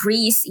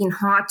decrease in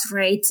heart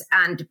rate,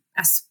 and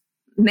as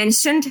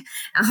mentioned,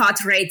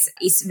 heart rate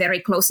is very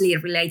closely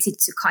related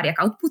to cardiac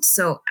output.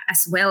 So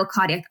as well,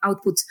 cardiac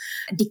output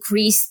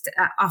decreased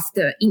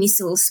after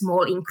initial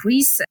small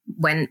increase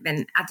when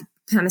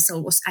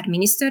atipamezole was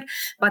administered.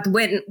 But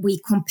when we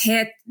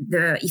compared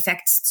the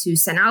effects to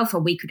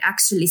Zenalpha, we could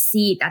actually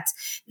see that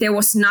there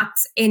was not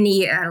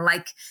any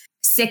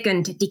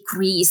second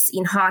decrease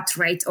in heart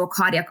rate or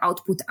cardiac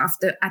output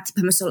after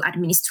atipamezole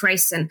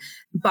administration,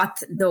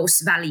 but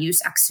those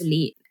values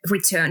actually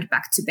returned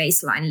back to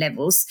baseline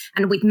levels.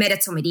 And with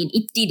medetomidine,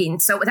 it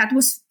didn't. So that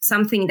was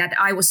something that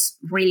I was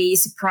really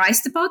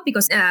surprised about,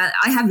 because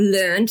I have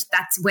learned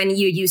that when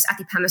you use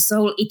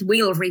atipamezole, it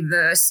will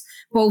reverse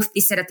both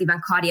the sedative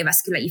and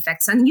cardiovascular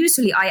effects. And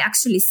usually I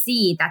actually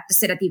see that the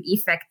sedative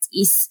effect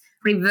is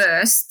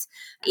reversed.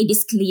 It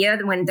is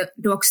clear when the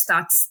dog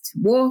starts to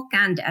walk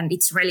and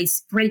it's really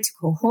ready to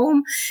go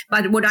home.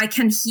 But what I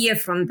can hear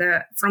from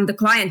the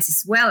clients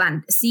as well,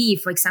 and see,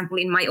 for example,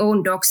 in my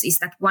own dogs, is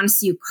that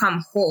once you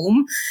come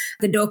home,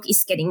 the dog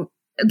is getting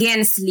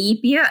again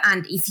sleepier.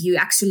 And if you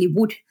actually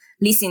would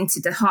listen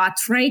to the heart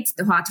rate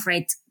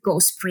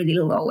goes pretty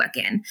low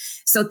again.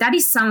 So that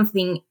is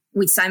something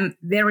which I'm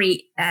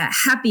very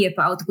happy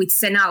about with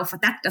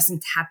Zenalpha. That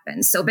doesn't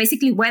happen. So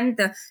basically when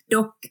the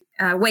dog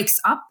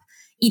wakes up,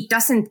 it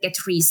doesn't get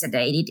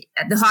resedated.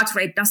 The heart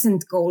rate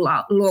doesn't go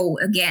low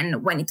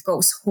again when it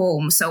goes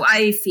home. So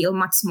I feel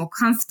much more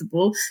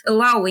comfortable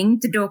allowing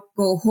the dog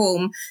go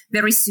home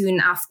very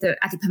soon after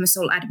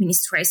atipamezole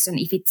administration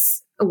if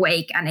it's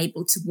awake and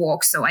able to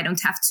walk. So I don't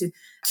have to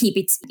keep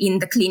it in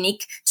the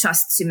clinic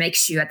just to make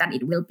sure that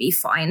it will be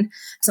fine,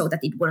 so that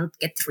it won't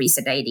get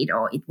resedated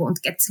or it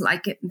won't get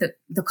the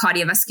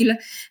cardiovascular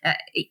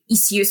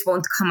issues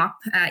won't come up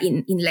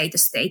in later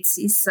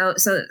stages. So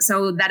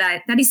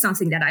that is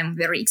something that I'm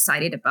very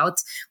excited about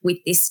with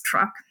this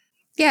drug.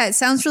 Yeah, it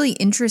sounds really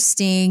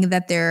interesting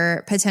that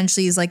there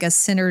potentially is like a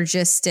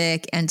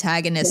synergistic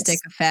antagonistic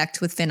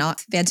effect with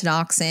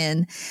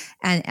vantinoxin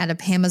and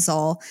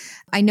atipamezole.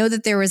 I know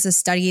that there was a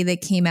study that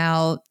came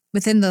out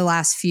within the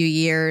last few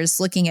years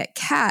looking at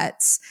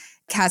cats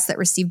that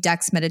received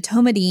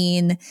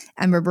dexmedetomidine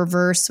and were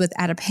reversed with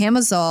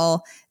atipamezole.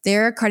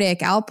 Their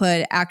cardiac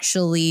output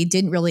actually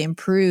didn't really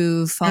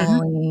improve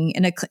following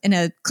in a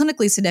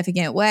clinically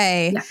significant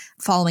way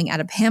following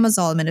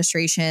atipamezole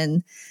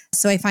administration.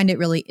 So I find it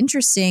really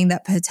interesting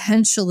that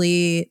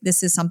potentially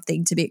this is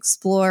something to be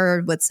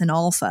explored with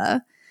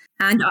Zenalpha.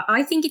 And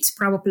I think it's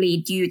probably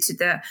due to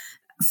the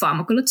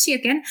pharmacology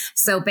again.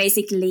 So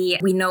basically,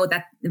 we know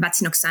that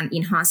vatinoxan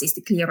enhances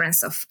the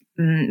clearance of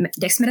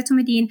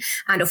dexmedetomidine,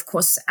 and of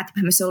course,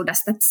 atipamezole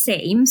does that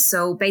same.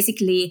 So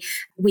basically,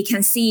 we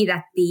can see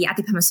that the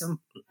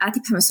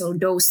atipamezole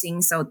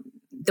dosing, so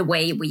the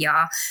way we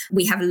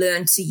have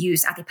learned to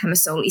use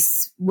atipamezole,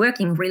 is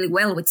working really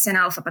well with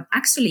Zenalpha, but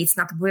actually it's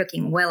not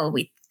working well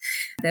with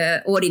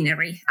the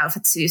ordinary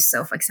alpha-2.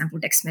 So for example,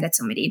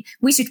 dexmedetomidine.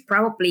 We should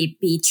probably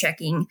be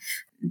checking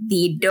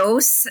the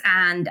dose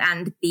and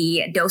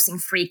the dosing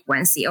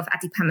frequency of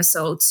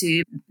atipamezole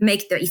to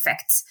make the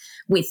effects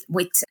with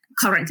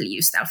currently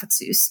used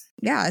alpha-2s.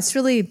 Yeah, it's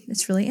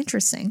really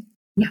interesting.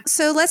 Yeah.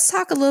 So let's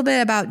talk a little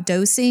bit about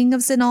dosing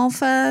of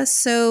Zenalpha.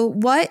 So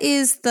what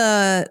is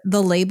the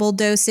label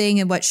dosing,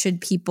 and what should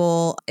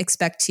people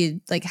expect to,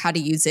 like, how to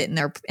use it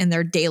in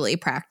their daily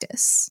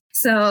practice?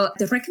 So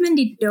the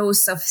recommended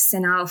dose of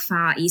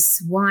Zenalpha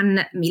is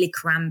 1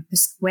 milligram per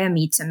square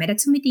meter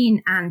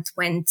medetomidine and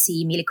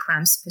 20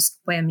 milligrams per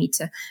square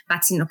meter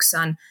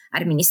vatinoxan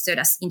administered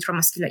as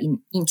intramuscular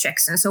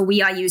injection. So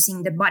we are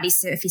using the body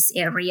surface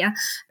area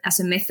as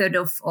a method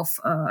of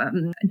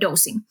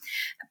dosing.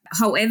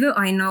 However,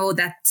 I know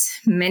that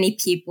many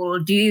people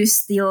do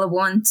still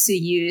want to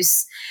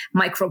use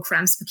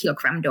micrograms per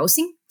kilogram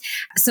dosing.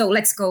 So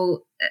let's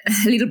go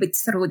a little bit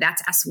through that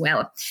as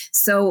well.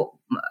 So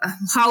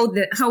how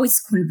it's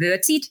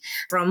converted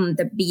from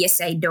the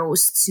BSA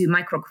dose to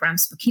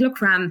micrograms per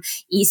kilogram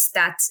is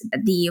that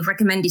the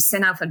recommended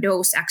Zenalpha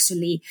dose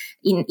actually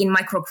in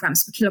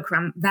micrograms per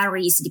kilogram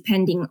varies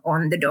depending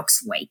on the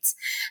dog's weight.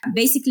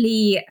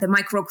 Basically, the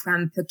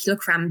microgram per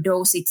kilogram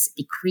dosage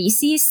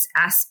decreases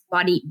as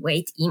body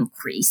weight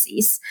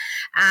increases.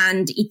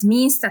 And it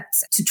means that,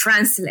 to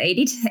translate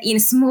it, in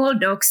small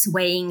dogs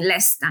weighing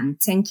less than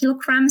 10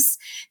 kilograms,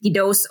 the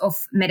dose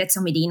of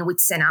medetomidine with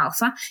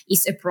Zenalpha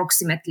is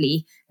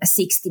approximately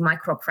 60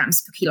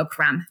 micrograms per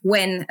kilogram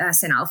when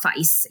Zenalpha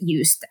is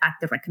used at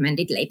the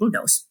recommended label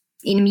dose.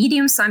 In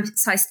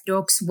medium-sized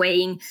dogs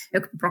weighing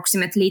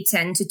approximately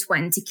 10 to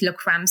 20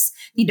 kilograms,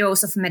 the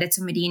dose of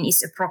medetomidine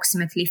is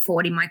approximately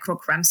 40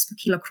 micrograms per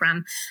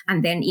kilogram.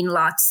 And then in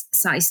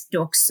large-sized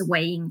dogs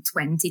weighing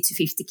 20 to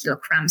 50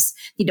 kilograms,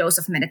 the dose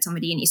of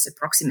medetomidine is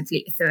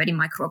approximately 30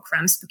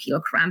 micrograms per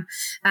kilogram.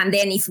 And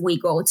then if we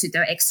go to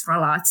the extra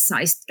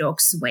large-sized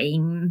dogs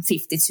weighing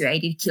 50 to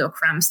 80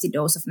 kilograms, the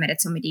dose of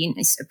medetomidine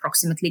is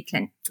approximately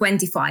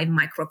 25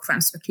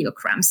 micrograms per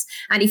kilograms.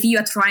 And if you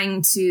are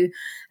trying to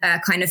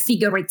kind of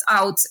figure it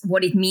out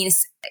what it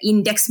means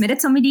in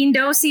dexmedetomidine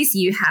doses,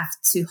 you have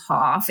to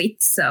halve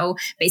it. So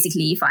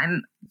basically, if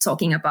I'm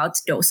talking about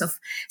dose of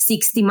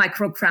 60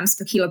 micrograms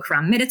per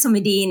kilogram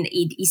medetomidine,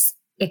 it is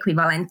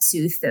equivalent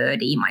to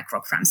 30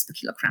 micrograms per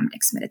kilogram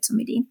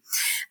dexmedetomidine.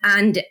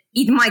 And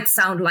it might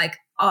sound like,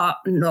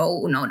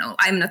 no,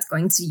 I'm not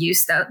going to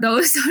use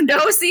those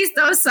doses.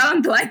 Those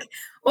sound like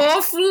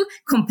awful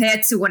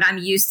compared to what I'm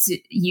used to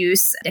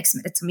use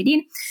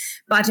dexmedetomidine.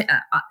 But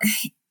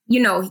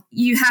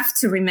you have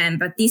to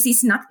remember this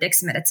is not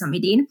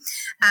dexmedetomidine.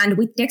 And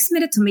with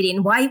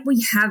dexmedetomidine, why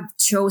we have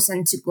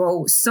chosen to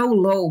go so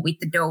low with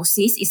the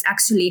doses is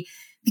actually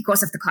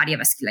because of the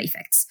cardiovascular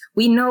effects.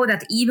 We know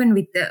that even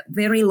with the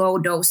very low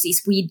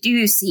doses, we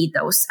do see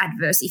those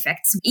adverse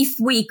effects. If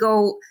we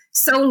go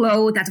so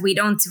low that we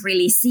don't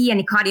really see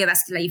any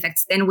cardiovascular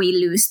effects, then we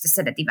lose the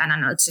sedative and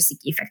analgesic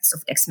effects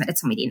of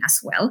dexmedetomidine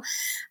as well.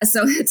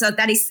 So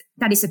that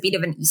is a bit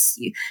of an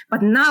issue.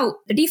 But now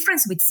the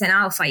difference with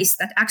Zenalpha is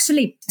that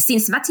actually,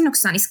 since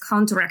vatinoxan is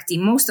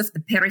counteracting most of the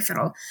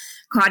peripheral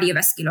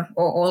cardiovascular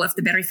or all of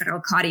the peripheral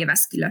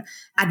cardiovascular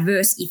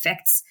adverse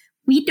effects,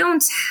 we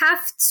don't have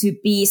to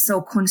be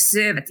so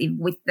conservative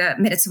with the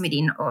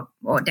medetomidine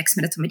or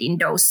dexmedetomidine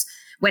dose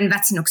when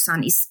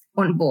vatinoxan is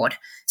on board.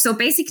 So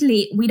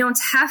basically, we don't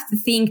have to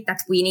think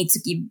that we need to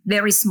give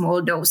very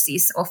small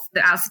doses of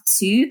the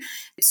alpha-2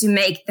 to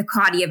make the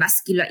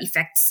cardiovascular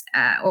effects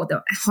or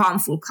the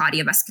harmful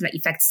cardiovascular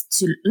effects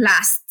to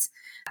last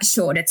a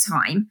shorter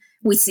time,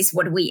 which is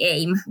what we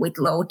aim with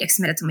low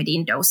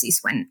dexmedetomidine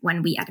doses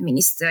when we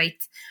administer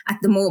it at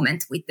the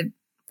moment with the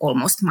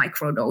almost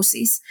micro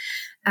doses.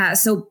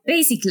 So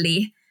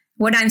basically,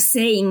 what I'm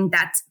saying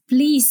that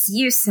please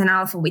use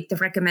Zenalpha with the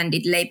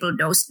recommended label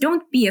dose.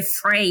 Don't be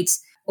afraid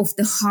of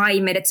the high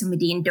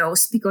medetomidine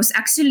dose, because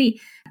actually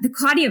the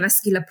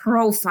cardiovascular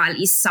profile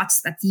is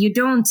such that you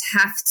don't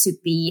have to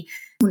be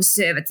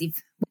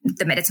conservative with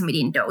the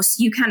medetomidine dose.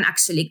 You can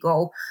actually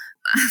go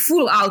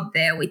full out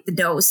there with the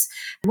dose.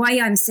 Why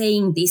I'm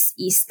saying this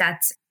is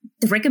that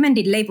the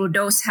recommended label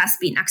dose has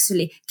been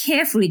actually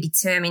carefully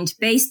determined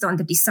based on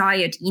the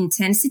desired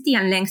intensity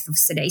and length of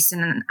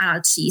sedation and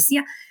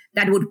analgesia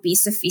that would be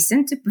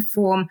sufficient to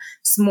perform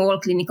small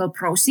clinical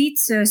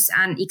procedures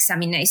and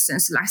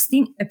examinations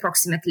lasting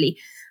approximately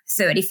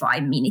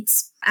 35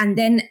 minutes. And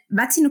then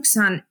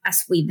vatinoxan,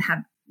 as we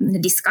have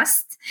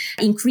discussed,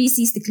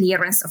 increases the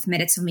clearance of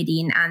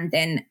medetomidine, and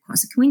then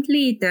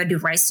consequently the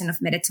duration of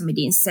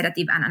medetomidine's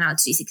sedative and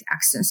analgesic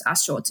actions are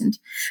shortened.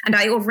 And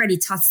I already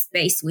touched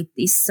base with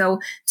this. So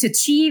to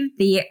achieve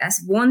the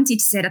as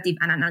wanted sedative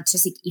and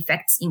analgesic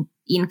effects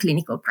in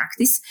clinical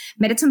practice,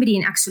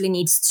 medetomidine actually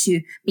needs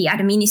to be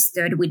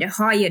administered with a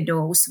higher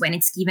dose when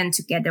it's given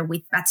together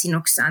with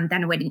vatinoxan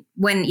than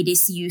when it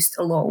is used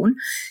alone.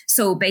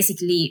 So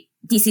basically,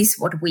 this is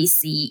what we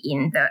see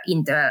in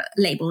the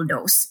label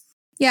dose.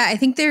 Yeah, I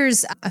think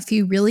there's a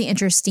few really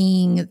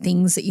interesting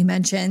things that you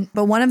mentioned,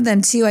 but one of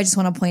them too, I just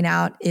want to point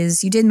out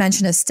is you did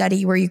mention a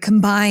study where you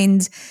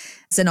combined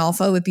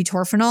Zenalpha with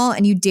butorphanol,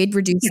 and you did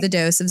reduce the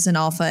dose of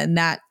Zenalpha in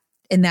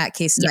that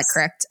case. Is that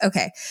correct?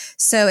 Okay.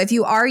 So if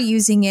you are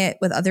using it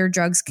with other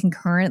drugs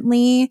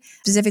concurrently,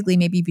 specifically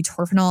maybe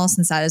butorphanol,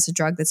 since that is a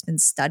drug that's been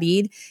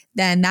studied,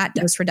 then that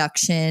dose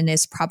reduction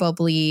is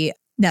probably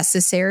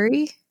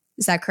necessary.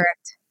 Is that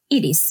correct?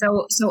 It is.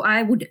 So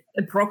I would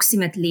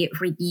approximately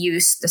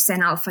reduce the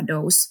Zenalpha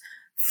dose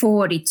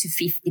 40 to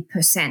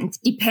 50%,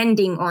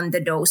 depending on the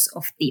dose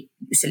of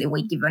usually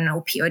we give an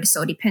opioid,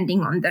 so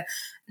depending on the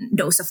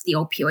dose of the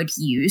opioid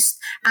used.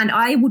 And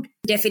I would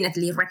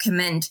definitely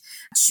recommend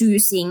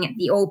choosing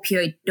the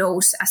opioid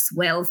dose as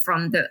well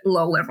from the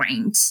lower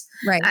range,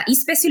 right?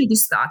 Especially to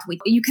start with.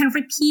 You can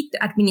repeat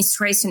the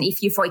administration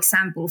if you, for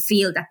example,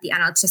 feel that the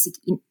analgesic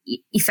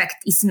effect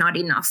is not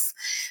enough.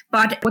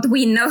 But what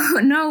we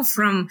know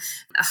from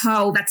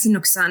how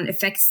vatinoxan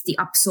affects the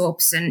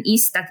absorption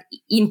is that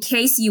in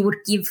case you would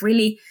give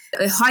really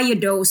a higher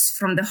dose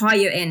from the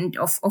higher end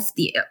of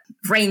the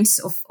range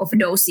of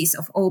doses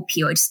of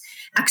opioids,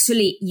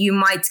 actually you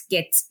might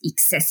get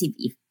excessive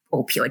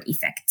opioid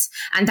effects.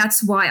 And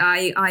that's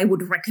why I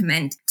would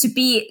recommend to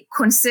be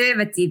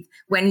conservative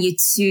when you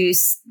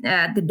choose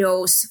the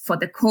dose for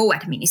the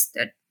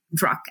co-administered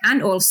drug.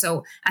 And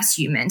also, as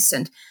you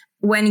mentioned,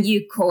 when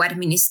you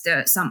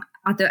co-administer some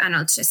other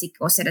analgesic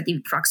or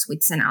sedative drugs with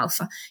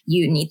Zenalpha,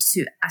 you need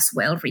to as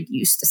well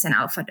reduce the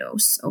Zenalpha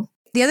dose. So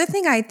The other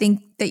thing I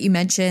think that you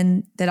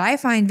mentioned that I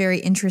find very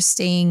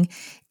interesting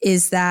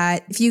is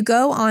that if you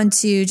go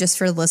onto, just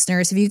for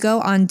listeners, if you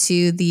go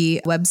onto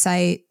the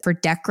website for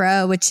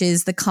DECRA, which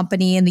is the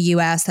company in the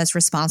US that's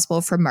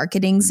responsible for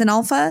marketing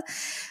Zenalpha,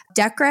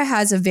 DECRA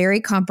has a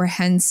very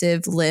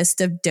comprehensive list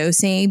of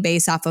dosing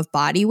based off of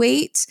body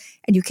weight,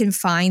 and you can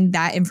find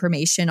that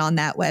information on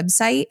that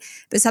website.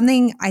 But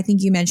something I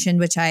think you mentioned,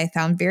 which I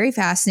found very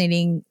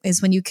fascinating,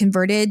 is when you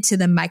converted to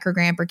the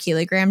microgram per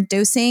kilogram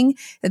dosing,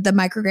 that the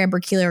microgram per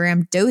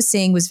kilogram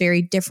dosing was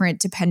very different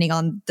depending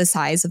on the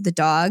size of the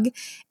dog.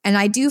 And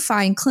I do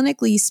find,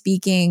 clinically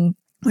speaking,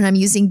 when I'm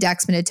using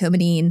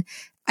dexmedetomidine,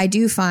 I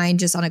do find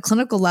just on a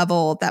clinical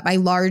level that my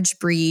large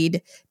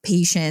breed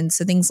patients,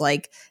 so things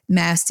like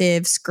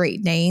Mastiffs,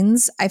 Great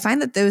Danes, I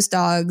find that those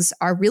dogs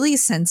are really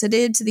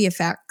sensitive to the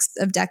effects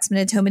of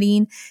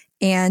dexmedetomidine.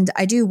 And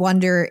I do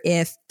wonder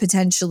if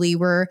potentially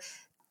we're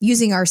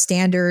using our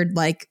standard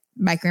like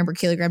microgram per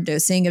kilogram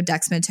dosing of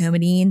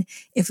dexmedetomidine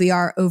if we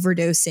are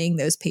overdosing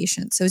those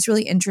patients. So it's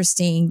really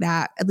interesting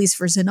that, at least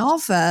for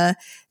Zenalpha,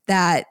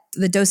 that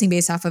the dosing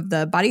based off of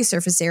the body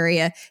surface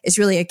area is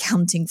really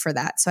accounting for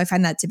that. So I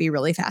find that to be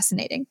really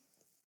fascinating.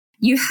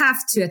 You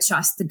have to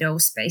adjust the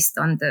dose based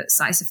on the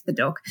size of the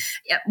dog.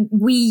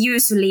 We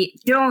usually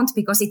don't,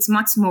 because it's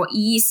much more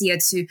easier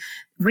to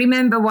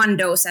remember one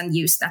dose and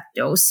use that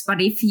dose.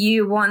 But if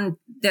you want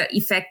the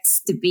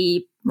effects to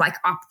be like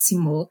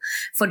optimal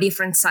for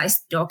different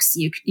sized dogs,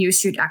 you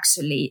should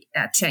actually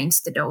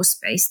change the dose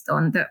based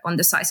on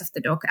the size of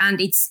the dog,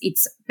 and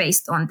it's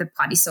based on the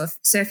body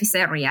surface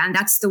area, and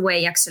that's the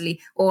way actually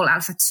all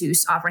alpha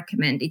 2s are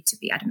recommended to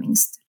be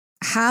administered.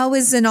 How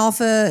is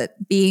Zenalpha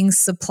being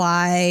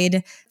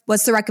supplied?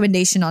 What's the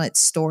recommendation on its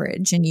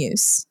storage and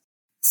use?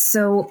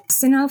 So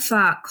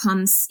Zenalpha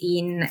comes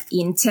in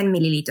 10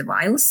 milliliter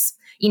vials,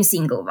 in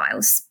single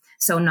vials.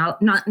 So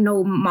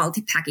no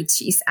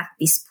multi-packages at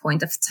this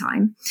point of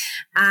time.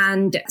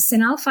 And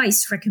Zenalpha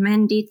is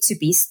recommended to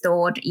be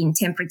stored in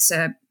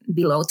temperature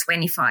below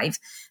 25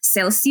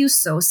 Celsius,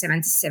 so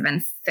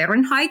 77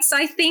 Fahrenheit,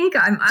 I think.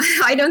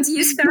 I don't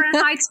use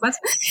Fahrenheit, but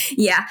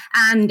yeah.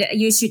 And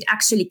you should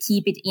actually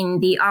keep it in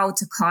the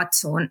outer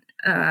carton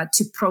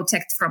to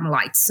protect from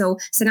light. So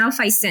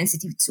Zenalpha is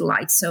sensitive to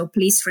light, so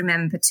please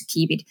remember to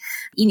keep it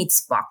in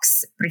its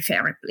box,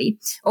 preferably,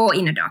 or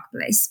in a dark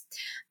place.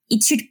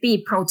 It should be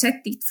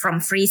protected from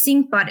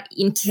freezing, but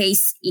in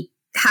case it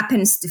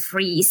happens to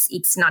freeze,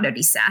 it's not a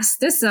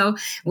disaster. So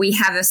we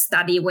have a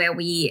study where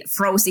we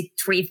froze it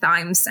 3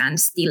 times and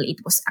still it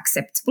was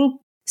acceptable.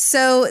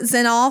 So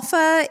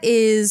Zenalpha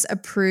is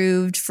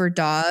approved for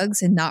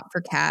dogs and not for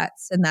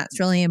cats, and that's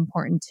really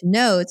important to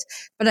note.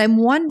 But I'm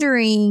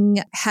wondering,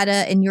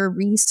 Heta, in your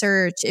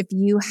research, if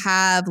you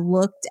have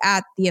looked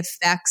at the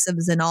effects of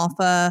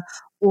Zenalpha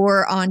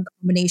or on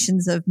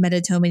combinations of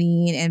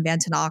medetomidine and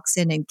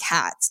vantinoxin in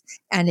cats,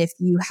 and if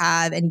you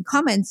have any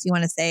comments you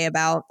want to say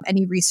about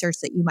any research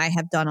that you might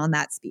have done on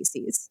that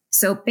species.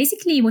 So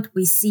basically what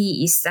we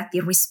see is that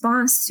the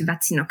response to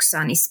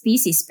vatinoxan is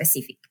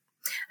species-specific.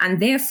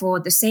 And therefore,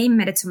 the same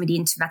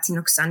medetomidine to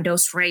vatinoxan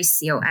dose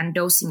ratio and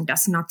dosing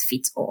does not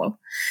fit all.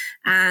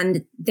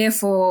 And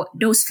therefore,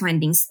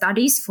 dose-finding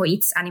studies for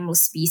each animal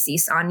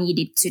species are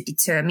needed to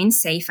determine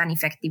safe and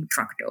effective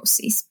drug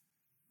doses.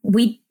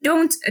 We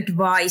don't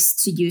advise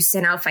to use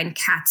Zenalpha in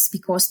cats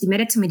because the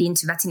medetomidine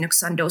to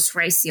vatinoxan dose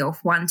ratio of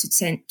 1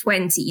 to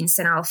 20 in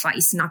Zenalpha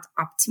is not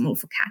optimal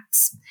for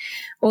cats.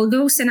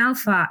 Although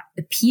Zenalpha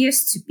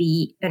appears to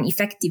be an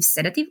effective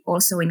sedative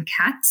also in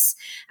cats,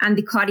 and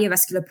the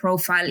cardiovascular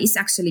profile is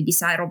actually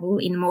desirable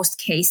in most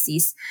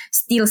cases,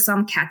 still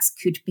some cats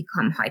could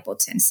become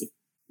hypotensive.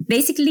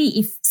 Basically,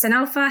 if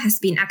Zenalpha has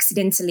been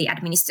accidentally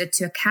administered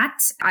to a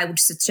cat, I would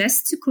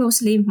suggest to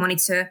closely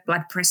monitor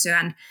blood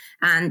pressure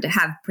and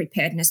have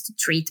preparedness to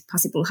treat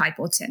possible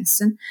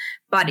hypotension.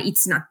 But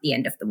it's not the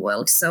end of the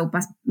world. So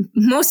but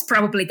most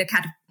probably the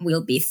cat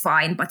will be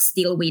fine, but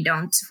still we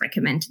don't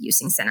recommend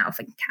using Zenalpha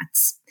in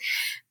cats.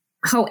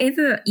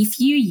 However, if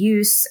you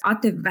use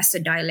other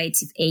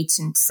vasodilative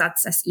agents such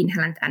as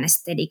inhalant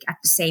anesthetic at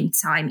the same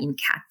time in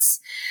cats,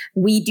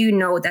 we do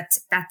know that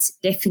that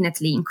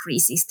definitely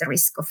increases the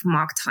risk of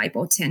marked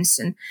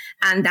hypotension,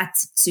 and that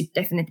should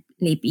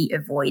definitely be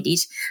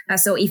avoided.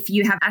 So if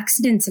you have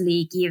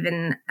accidentally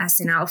given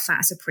Zenalpha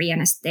as a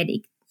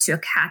pre-anesthetic to a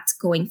cat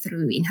going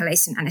through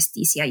inhalation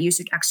anesthesia, you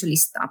should actually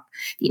stop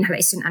the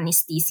inhalation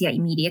anesthesia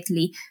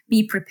immediately,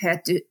 be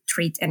prepared to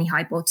treat any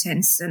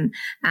hypotension,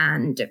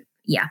 and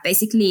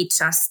basically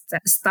just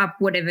stop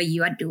whatever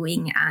you are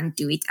doing and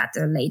do it at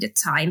a later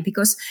time,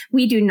 because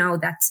we do know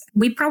that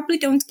we probably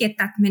don't get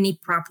that many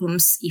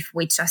problems if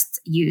we just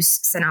use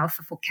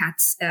Zenalpha for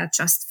cats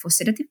just for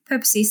sedative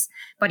purposes.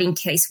 But in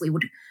case we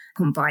would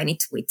combine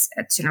it with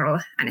general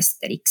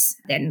anesthetics,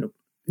 then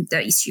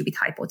the issue with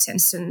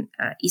hypotension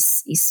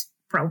is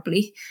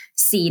probably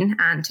seen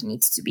and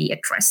needs to be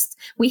addressed.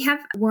 We have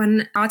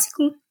one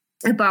article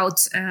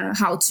about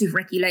how to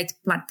regulate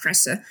blood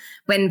pressure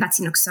when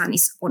vatinoxan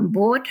is on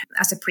board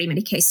as a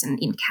pre-medication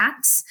in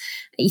cats.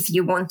 If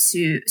you want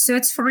to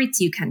search for it,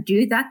 you can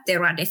do that.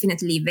 There are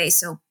definitely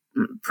ways of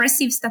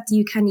antidepressives that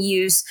you can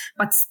use,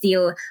 but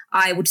still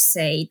I would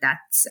say that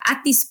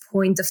at this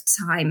point of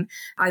time,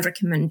 I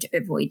recommend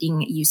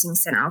avoiding using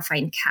Zenalpha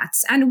in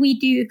cats. And we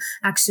do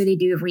actually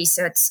do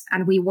research,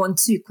 and we want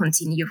to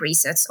continue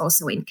research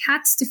also in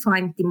cats to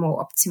find the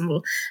more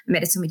optimal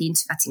medetomidine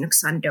to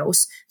vatinoxan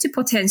dose to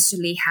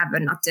potentially have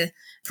another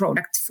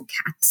product for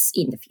cats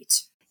in the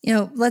future.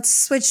 Let's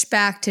switch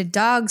back to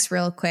dogs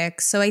real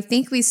quick. So I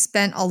think we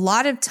spent a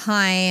lot of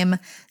time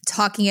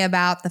talking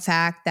about the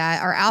fact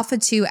that our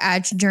alpha-2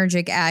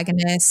 adrenergic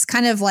agonists,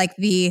 kind of like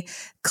the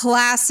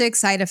classic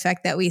side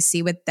effect that we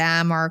see with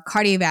them, are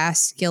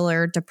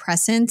cardiovascular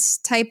depressant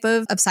type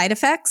of side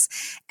effects.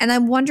 And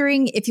I'm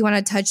wondering if you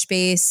want to touch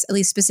base, at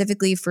least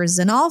specifically for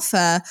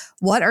Zenalpha,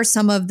 what are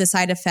some of the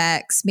side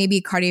effects,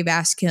 maybe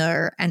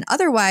cardiovascular and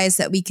otherwise,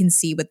 that we can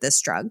see with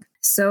this drug?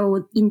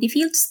 So in the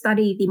field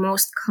study, the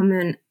most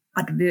common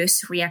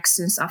adverse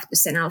reactions after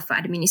Zenalpha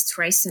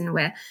administration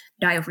were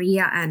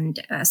diarrhea and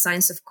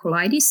signs of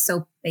colitis,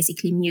 so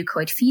basically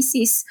mucoid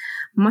feces,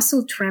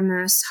 muscle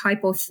tremors,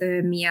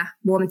 hypothermia,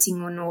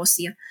 vomiting or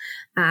nausea,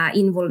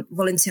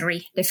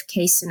 involuntary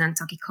defecation and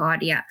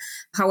tachycardia.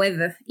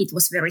 However, it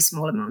was a very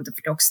small amount of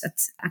dogs that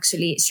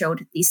actually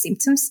showed these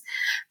symptoms.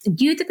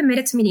 Due to the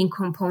medetomidine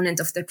component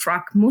of the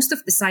drug, most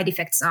of the side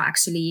effects are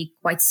actually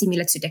quite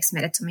similar to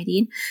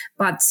dexmedetomidine,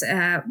 but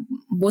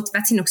what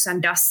vatinoxan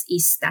does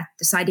is that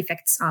the side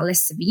effects are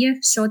less severe,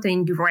 shorter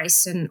in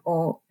duration,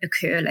 or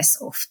occur less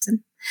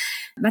often.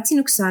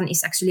 Vatinoxan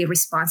is actually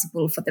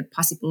responsible for the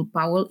possible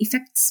bowel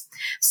effects.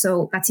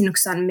 So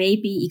vatinoxan may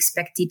be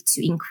expected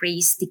to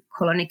increase the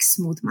colonic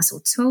smooth muscle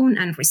tone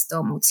and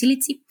restore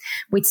motility,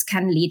 which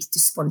can lead to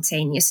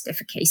spontaneous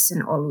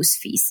defecation or loose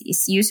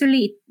feces.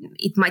 Usually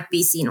it might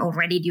be seen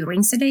already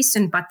during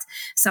sedation, but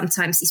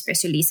sometimes,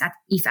 especially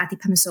if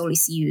atipamezole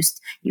is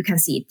used, you can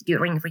see it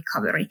during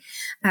recovery.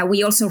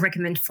 We also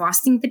recommend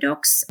fasting the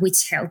dogs,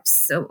 which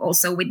helps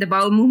also with the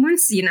bowel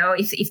movements.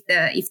 If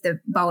the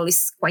bowel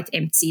is quite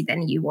empty,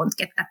 then you won't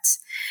get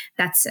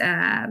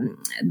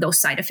those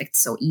side effects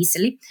so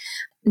easily.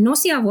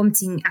 Nausea and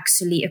vomiting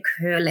actually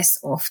occur less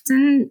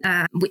often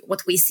with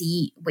what we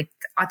see with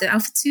other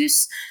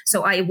alpha-2s,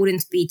 so I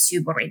wouldn't be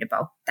too worried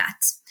about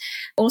that.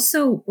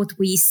 Also, what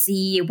we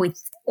see with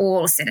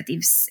all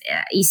sedatives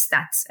is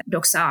that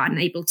dogs are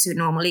unable to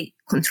normally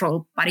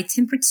control body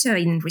temperature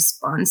in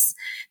response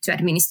to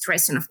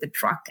administration of the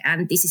drug,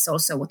 and this is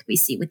also what we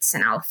see with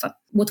Zenalpha.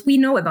 What we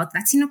know about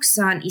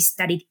vatinoxan is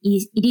that it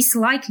is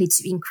likely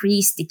to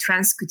increase the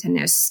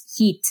transcutaneous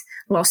heat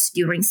loss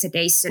during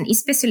sedation,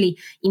 especially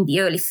in the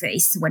early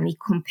phase when we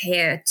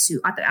compare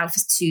to other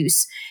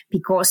alpha-2s,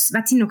 because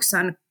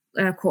vatinoxan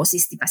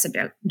causes the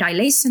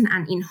vasodilation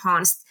and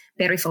enhanced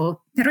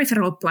peripheral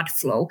blood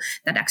flow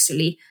that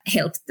actually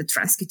help the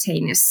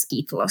transcutaneous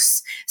heat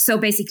loss. So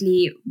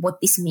basically what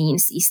this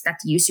means is that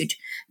you should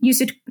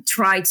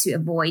try to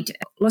avoid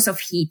loss of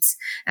heat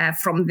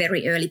from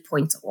very early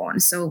point on.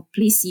 So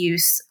please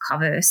use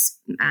covers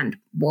and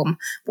warm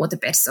water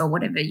beds or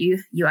whatever you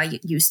are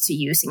used to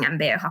using, and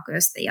bear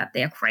huggers, they are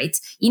great.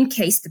 In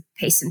case the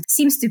patient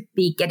seems to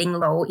be getting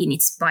low in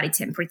its body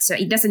temperature,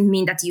 it doesn't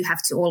mean that you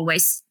have to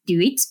always do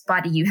it,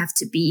 but you have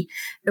to be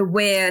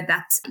aware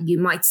that you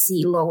might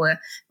see lower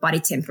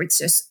body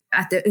temperatures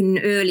at an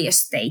earlier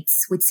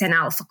states with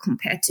Zenalpha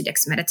compared to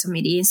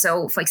dexmedetomidine.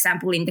 So, for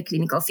example, in the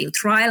clinical field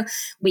trial,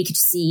 we could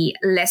see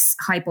less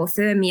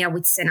hypothermia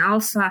with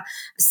Zenalpha,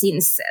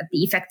 since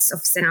the effects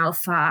of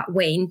Zenalpha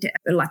waned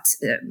a lot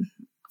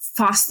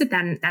faster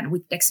than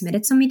with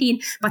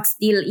dexmedetomidine, but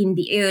still in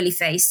the early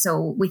phase.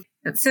 So with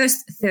the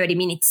first 30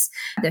 minutes,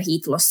 the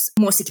heat loss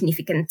more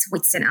significant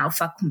with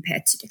Zenalpha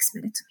compared to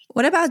dexmedetomidine.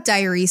 What about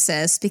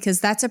diuresis? Because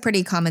that's a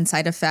pretty common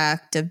side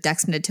effect of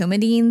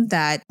dexmedetomidine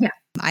that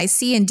I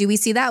see. And do we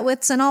see that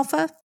with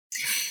Zenalpha?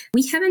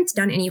 We haven't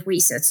done any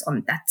research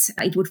on that.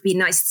 It would be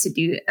nice to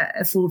do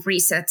a full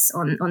research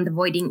on the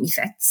voiding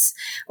effects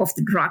of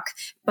the drug.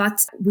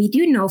 But we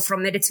do know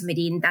from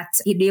medetomidine that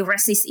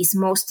diuresis is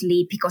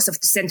mostly because of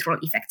the central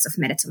effects of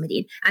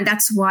medetomidine. And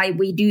that's why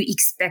we do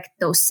expect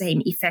those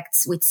same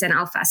effects with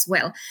Zenalpha as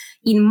well.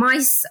 In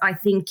mice, I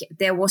think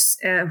there was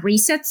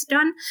research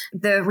done.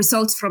 The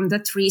results from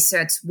that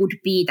research would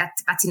be that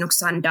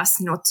vatinoxan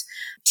does not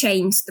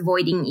change the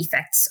voiding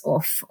effects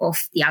of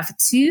the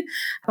alpha-2.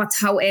 But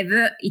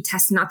however, it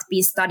has not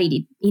been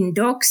studied in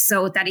dogs.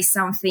 So that is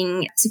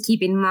something to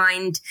keep in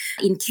mind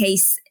in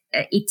case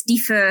it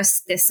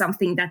differs. There's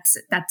something that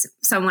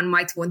someone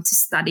might want to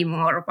study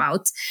more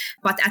about.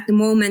 But at the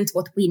moment,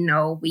 what we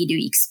know, we do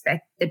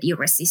expect the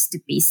diuresis to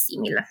be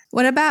similar.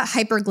 What about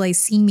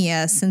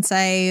hyperglycemia? Since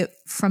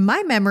from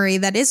my memory,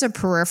 that is a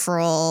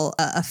peripheral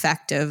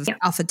effect of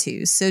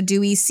alpha-2. So do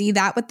we see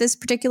that with this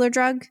particular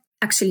drug?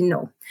 Actually,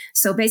 no.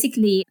 So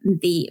basically,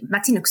 the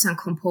vatinoxan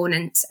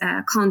component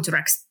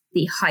counteracts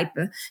the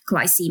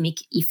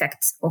hyperglycemic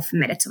effects of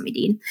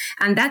medetomidine.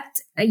 And that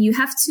you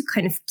have to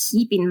kind of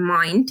keep in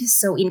mind.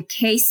 So in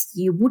case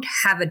you would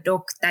have a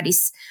dog that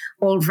is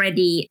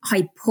already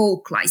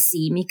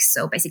hypoglycemic,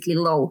 so basically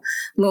low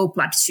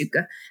blood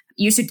sugar,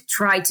 you should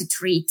try to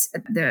treat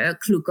the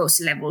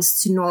glucose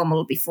levels to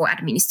normal before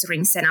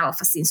administering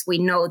Zenalpha, since we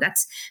know that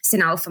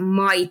Zenalpha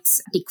might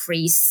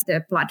decrease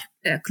the blood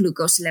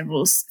glucose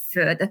levels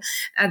further.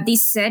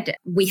 This said,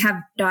 we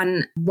have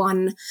done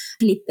one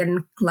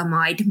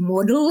glibenclamide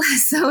model.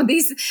 So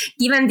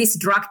given this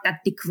drug that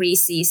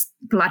decreases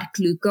blood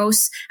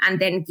glucose and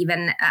then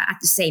given at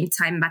the same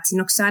time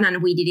vatinoxan,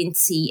 and we didn't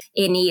see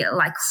any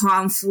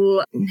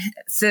harmful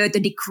further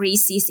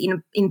decreases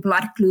in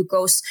blood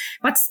glucose,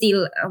 but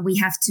still we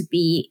have to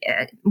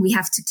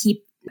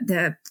keep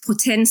the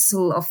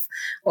potential of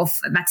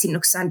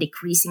vatinoxan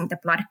decreasing the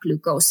blood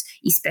glucose,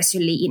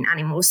 especially in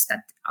animals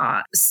that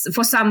are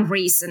for some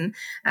reason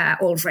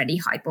already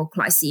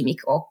hypoglycemic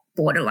or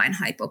borderline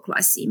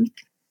hypoglycemic.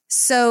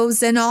 So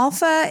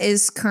Zenalpha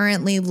is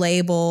currently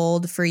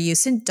labeled for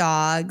use in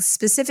dogs,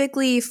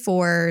 specifically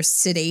for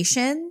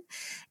sedation.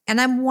 And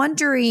I'm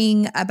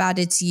wondering about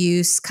its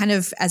use kind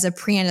of as a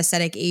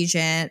pre-anesthetic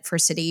agent for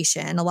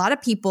sedation. A lot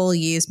of people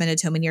use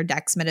medetomidine or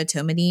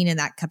dexmedetomidine in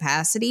that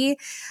capacity.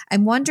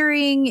 I'm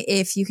wondering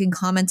if you can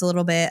comment a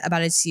little bit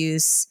about its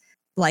use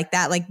like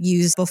that, like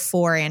used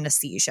before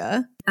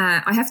anesthesia.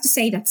 I have to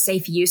say that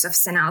safe use of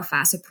Zenalpha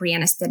as a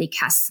pre-anesthetic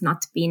has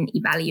not been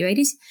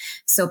evaluated.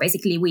 So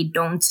basically, we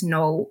don't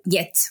know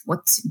yet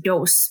what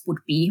dose would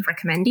be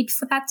recommended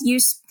for that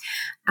use.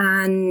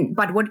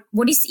 But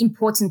what is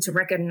important to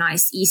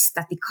recognize is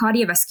that the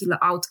cardiovascular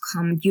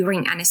outcome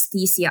during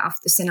anesthesia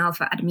after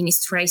Zenalpha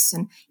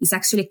administration is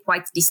actually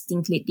quite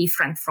distinctly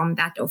different from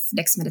that of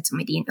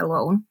dexmedetomidine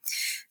alone.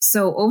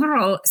 So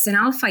overall,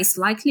 Zenalpha is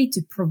likely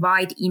to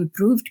provide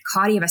improved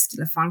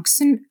cardiovascular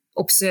function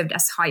observed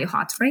as higher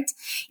heart rate,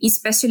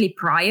 especially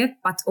prior,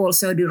 but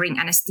also during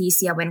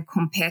anesthesia when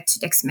compared to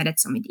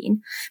dexmedetomidine.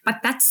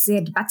 But that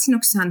said,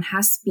 vatinoxan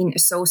has been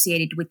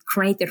associated with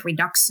greater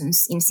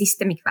reductions in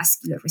systemic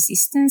vascular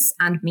resistance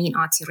and mean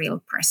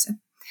arterial pressure.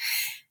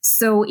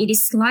 So it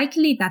is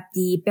likely that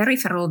the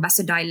peripheral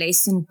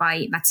vasodilation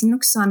by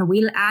vatinoxan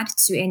will add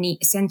to any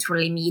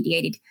centrally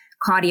mediated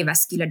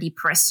cardiovascular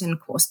depression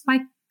caused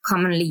by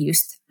commonly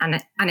used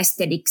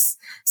anesthetics,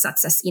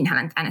 such as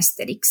inhalant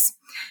anesthetics.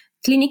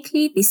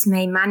 Clinically, this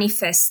may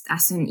manifest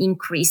as an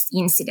increased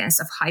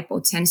incidence of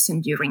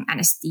hypotension during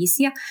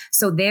anesthesia.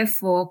 So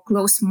therefore,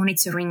 close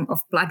monitoring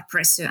of blood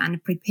pressure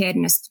and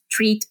preparedness to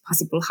treat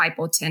possible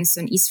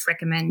hypotension is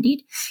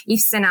recommended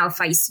if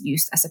Zenalpha is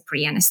used as a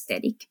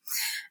pre-anesthetic.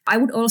 I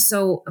would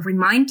also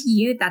remind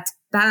you that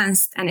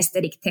balanced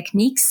anesthetic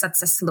techniques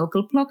such as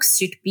local blocks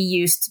should be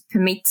used to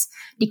permit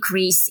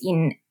decrease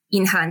in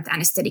inhalant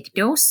anesthetic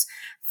dose,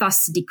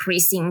 thus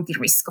decreasing the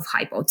risk of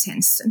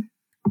hypotension.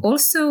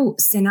 Also,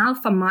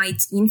 Zenalpha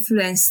might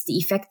influence the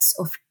effects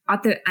of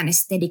other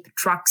anesthetic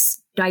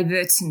drugs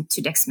divergent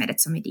to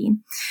dexmedetomidine.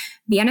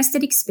 The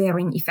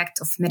anesthetic-sparing effect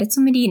of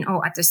medetomidine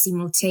or other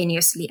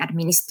simultaneously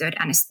administered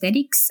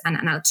anesthetics and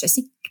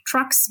analgesic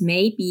drugs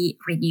may be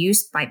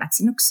reduced by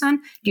vatinoxan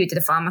due to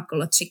the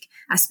pharmacologic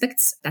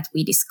aspects that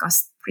we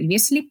discussed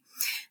previously.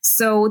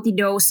 So the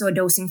dose or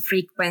dosing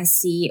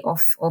frequency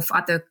of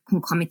other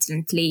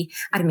concomitantly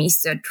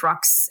administered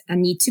drugs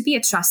need to be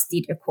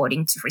adjusted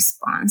according to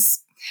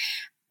response.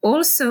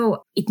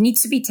 Also, it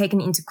needs to be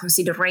taken into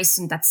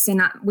consideration that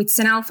with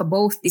Zenalpha,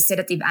 both the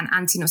sedative and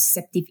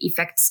antinociceptive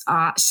effects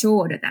are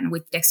shorter than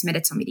with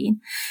dexmedetomidine.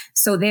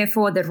 So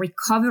therefore, the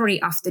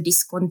recovery after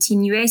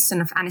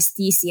discontinuation of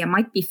anesthesia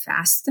might be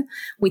faster,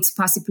 which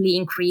possibly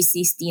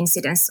increases the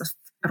incidence of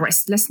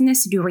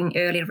restlessness during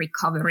early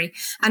recovery,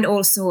 and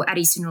also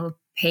additional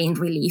pain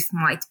relief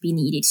might be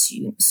needed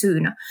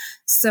sooner.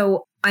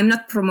 So I'm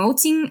not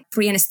promoting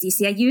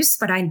pre-anesthesia use,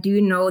 but I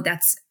do know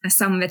that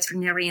some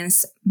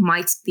veterinarians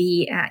might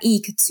be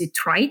eager to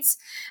try it.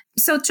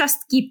 So just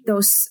keep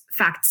those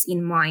facts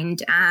in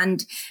mind.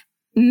 And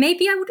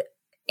maybe I would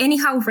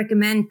anyhow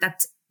recommend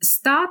that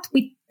start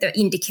with the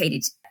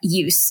indicated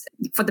use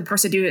for the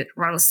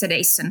procedural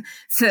sedation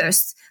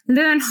first.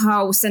 Learn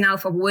how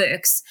Zenalpha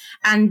works.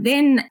 And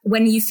then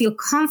when you feel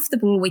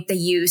comfortable with the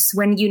use,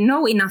 when you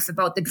know enough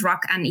about the drug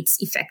and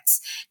its effects,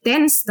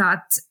 then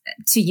start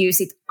to use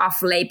it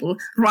off-label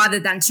rather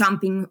than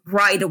jumping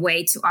right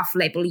away to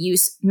off-label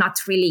use, not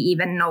really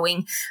even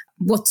knowing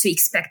what to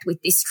expect with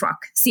this drug.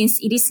 Since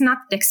it is not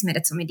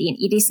dexmedetomidine,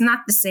 it is not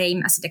the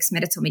same as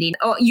dexmedetomidine.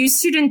 Or you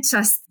shouldn't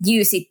just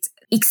use it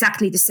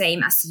exactly the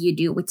same as you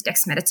do with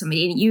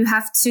dexmedetomidine. You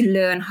have to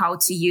learn how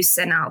to use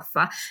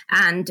Zenalpha,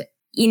 and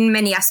in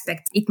many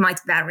aspects, it might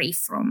vary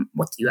from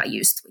what you are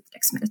used with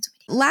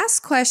dexmedetomidine. Last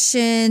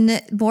question,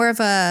 more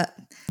of a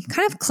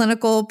kind of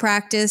clinical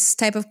practice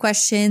type of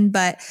question,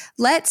 but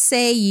let's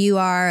say you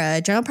are a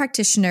general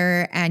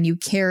practitioner and you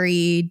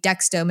carry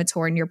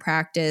Dexdomitor in your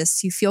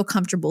practice, you feel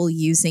comfortable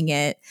using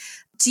it.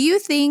 Do you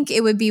think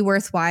it would be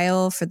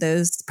worthwhile for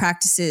those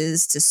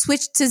practices to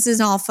switch to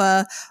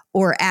Zenalpha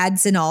or add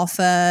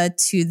Zenalpha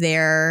to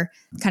their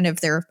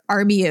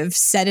army of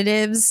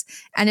sedatives?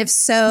 And if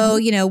so,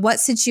 what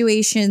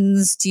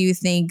situations do you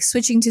think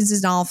switching to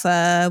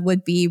Zenalpha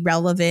would be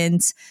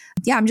relevant?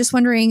 Yeah, I'm just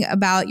wondering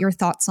about your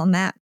thoughts on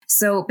that.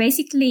 So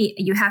basically,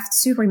 you have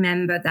to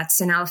remember that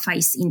Zenalpha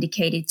is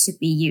indicated to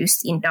be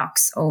used in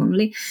dogs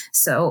only.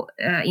 So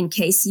in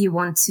case you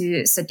want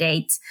to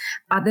sedate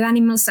other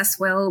animals as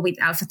well with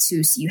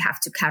alpha-2s, you have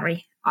to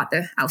carry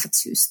other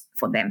alpha-2s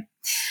for them.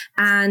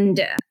 And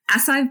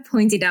as I've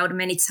pointed out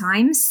many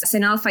times,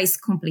 Zenalpha is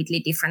completely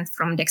different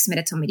from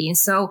dexmedetomidine.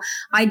 So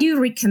I do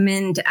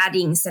recommend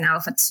adding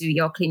Zenalpha to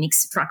your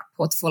clinic's drug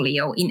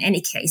portfolio in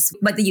any case,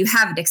 whether you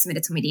have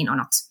dexmedetomidine or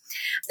not.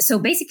 So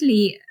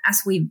basically,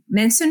 as we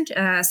mentioned,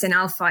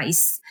 Zenalpha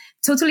is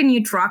totally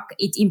new drug.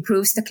 It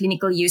improves the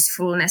clinical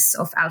usefulness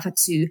of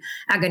alpha-2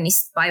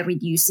 agonists by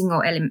reducing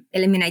or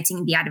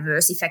eliminating the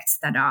adverse effects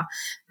that are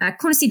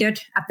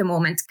considered at the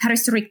moment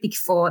characteristic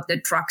for the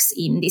drugs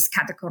in this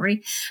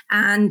category.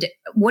 And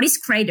what is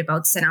great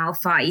about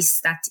Zenalpha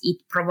is that it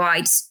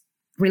provides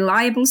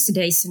reliable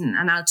sedation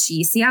and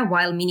analgesia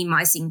while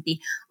minimizing the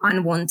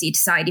unwanted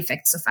side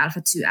effects of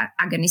alpha-2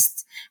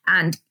 agonists,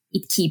 and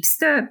it keeps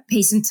the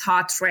patient's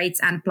heart rate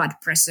and blood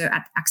pressure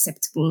at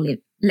acceptable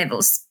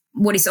levels.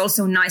 What is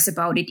also nice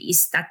about it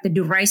is that the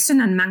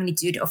duration and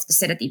magnitude of the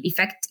sedative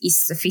effect is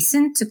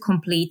sufficient to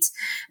complete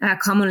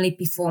commonly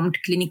performed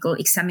clinical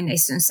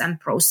examinations and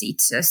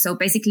procedures. So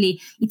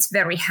basically, it's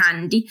very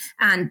handy,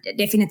 and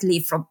definitely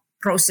for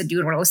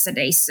procedural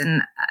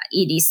sedation,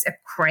 it is a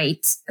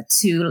great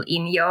tool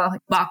in your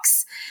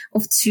box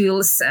of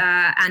tools.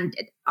 And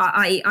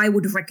I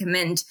would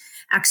recommend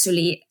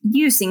actually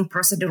using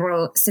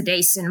procedural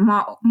sedation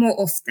more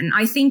often.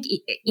 I think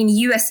in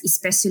US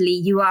especially,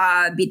 you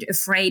are a bit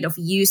afraid of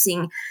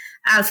using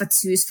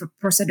alpha-2s for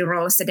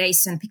procedural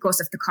sedation because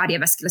of the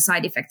cardiovascular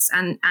side effects.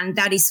 And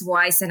that is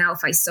why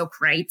Zenalpha is so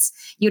great.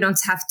 You don't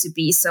have to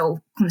be so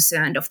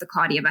concerned of the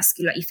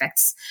cardiovascular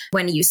effects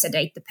when you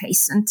sedate the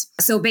patient.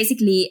 So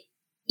basically,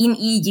 in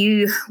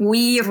EU,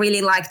 we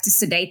really like to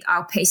sedate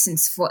our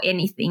patients for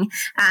anything.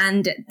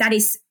 And that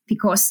is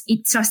because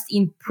it just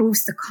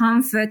improves the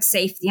comfort,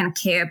 safety, and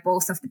care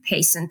both of the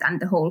patient and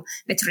the whole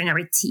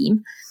veterinary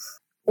team.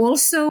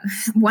 Also,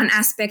 one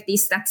aspect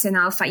is that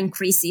Zenalpha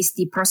increases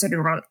the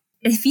procedural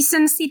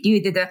efficiency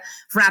due to the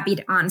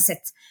rapid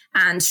onset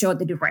and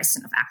shorter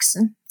duration of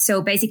action.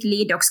 So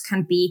basically, dogs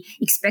can be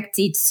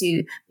expected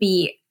to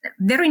be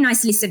very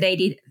nicely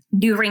sedated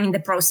during the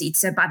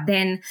procedure, but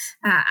then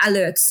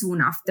alert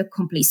soon after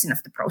completion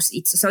of the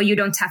procedure. So you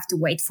don't have to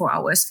wait 4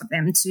 hours for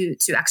them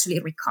to actually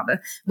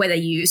recover, whether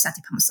you use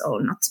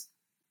atipamezole or not.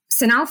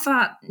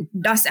 Zenalpha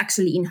does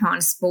actually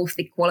enhance both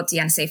the quality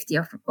and safety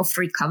of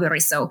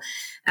recovery. So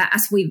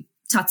as we've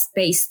touched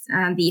base,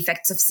 the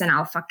effects of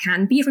Zenalpha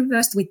can be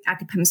reversed with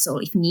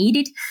atipamezole if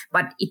needed,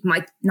 but it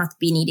might not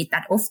be needed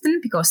that often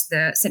because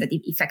the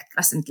sedative effect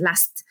doesn't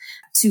last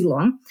too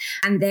long.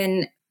 And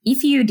then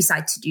if you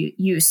decide to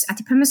use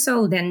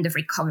atipamezole, then the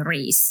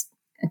recovery is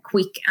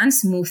quick and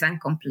smooth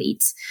and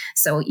complete.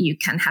 So you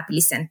can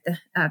happily send the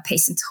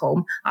patient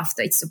home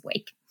after it's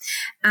awake.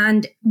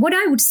 And what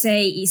I would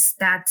say is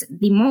that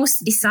the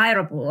most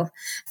desirable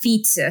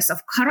features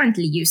of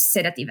currently used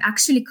sedative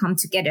actually come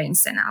together in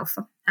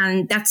Zenalpha.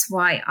 And that's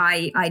why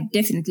I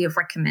definitely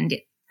recommend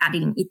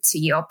adding it to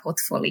your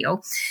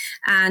portfolio.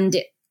 And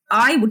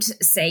I would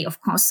say,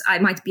 of course, I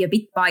might be a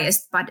bit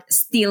biased, but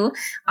still,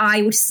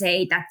 I would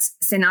say that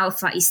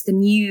Zenalpha is the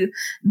new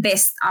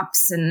best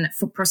option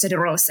for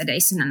procedural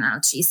sedation and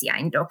analgesia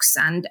in dogs.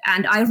 And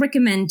I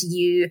recommend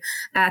you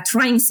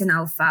trying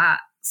Zenalpha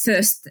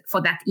first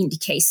for that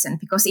indication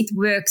because it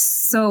works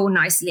so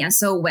nicely and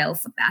so well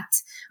for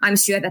that. I'm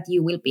sure that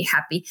you will be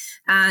happy.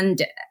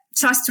 And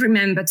just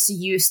remember to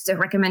use the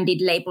recommended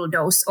label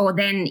dose, or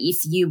then if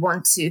you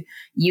want to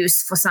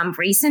use, for some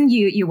reason,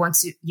 you want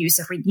to use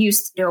a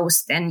reduced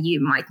dose, then you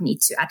might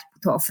need to add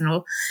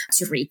butorphanol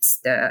to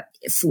reach the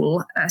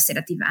full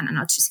sedative and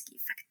analgesic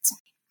effect.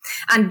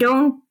 And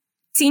don't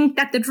think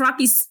that the drug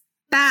is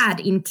bad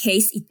in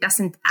case it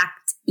doesn't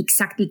act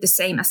exactly the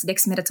same as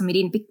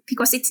dexmedetomidine,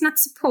 because it's not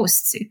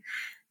supposed to.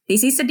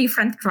 This is a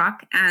different drug,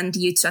 and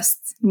you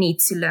just need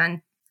to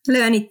learn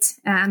it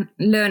and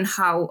learn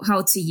how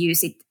to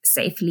use it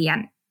safely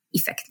and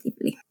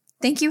effectively.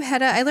 Thank you,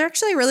 Heta. I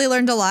actually really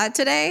learned a lot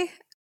today.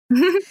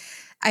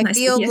 I Nice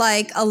feel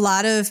like a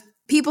lot of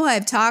people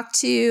I've talked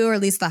to, or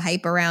at least the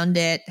hype around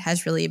it,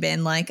 has really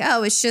been like,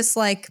 oh, it's just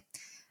like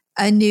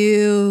a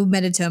new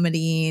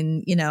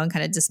medetomidine, and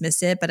kind of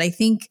dismiss it. But I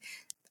think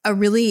a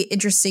really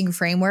interesting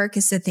framework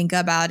is to think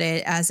about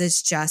it as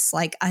it's just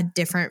like a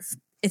different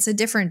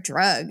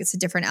drug. It's a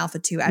different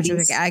alpha-2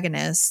 adjunctive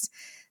agonist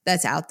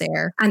that's out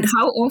there. And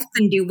how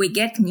often do we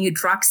get new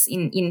drugs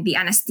in the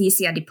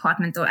anesthesia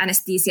department or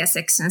anesthesia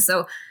section?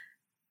 So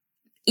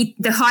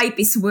the hype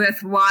is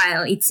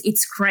worthwhile.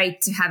 It's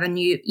great to have a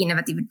new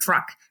innovative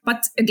drug.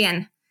 But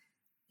again,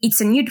 it's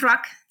a new drug.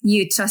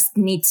 You just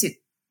need to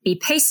be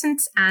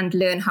patient and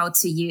learn how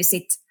to use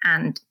it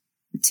and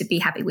to be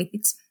happy with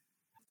it.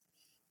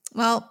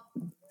 Well,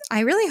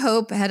 I really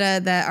hope,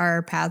 Heta, that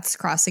our paths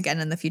cross again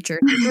in the future.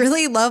 It's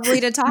really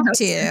lovely to talk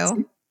to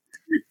you.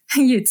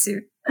 You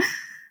too.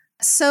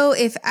 So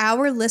if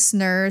our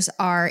listeners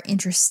are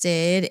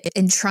interested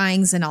in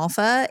trying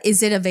Zenalpha,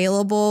 is it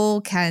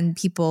available? Can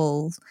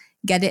people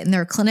get it in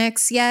their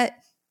clinics yet?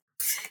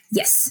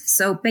 Yes.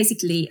 So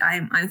basically,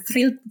 I'm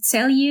thrilled to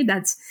tell you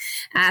that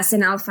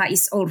Zenalpha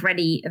is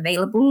already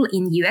available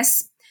in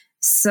US.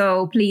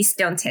 So please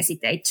don't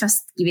hesitate.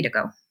 Just give it a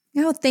go.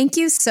 Oh, thank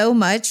you so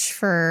much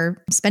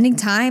for spending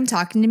time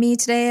talking to me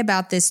today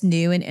about this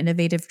new and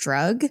innovative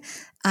drug.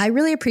 I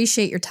really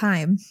appreciate your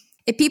time.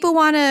 If people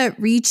want to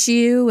reach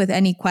you with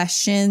any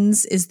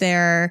questions, is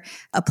there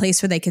a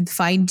place where they can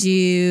find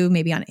you,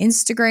 maybe on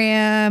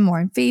Instagram or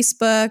on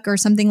Facebook or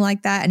something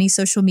like that? Any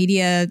social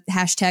media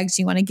hashtags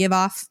you want to give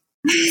off?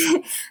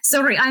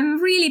 Sorry,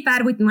 I'm really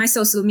bad with my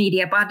social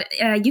media, but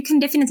you can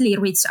definitely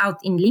reach out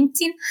in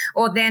LinkedIn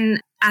or then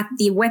at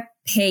the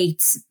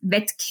webpage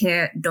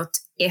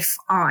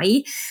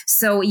vetcare.fi.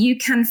 So you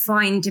can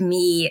find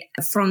me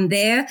from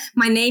there.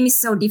 My name is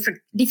so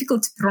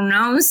difficult to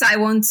pronounce. I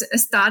won't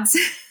start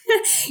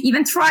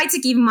even try to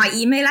give my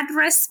email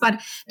address, but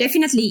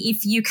definitely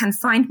if you can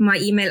find my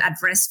email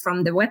address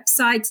from the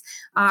website,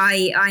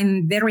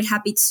 I'm very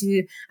happy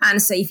to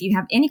answer if you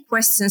have any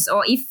questions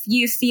or if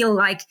you feel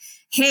like,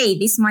 hey,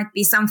 this might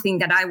be something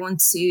that I want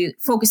to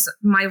focus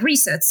my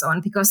research on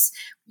because,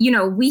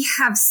 we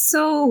have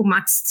so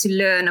much to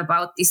learn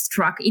about this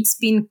drug. It's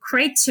been a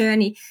great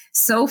journey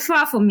so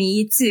far for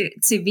me to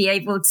be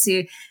able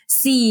to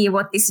see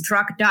what this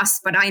drug does,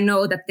 but I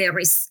know that there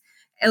is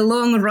a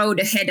long road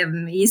ahead of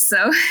me.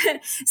 So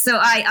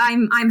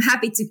I'm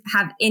happy to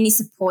have any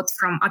support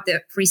from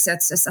other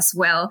researchers as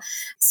well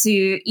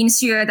to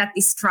ensure that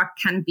this drug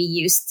can be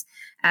used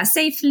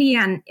safely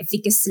and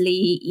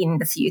efficaciously in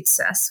the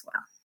future as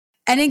well.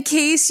 And in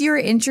case you're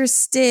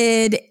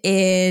interested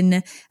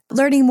in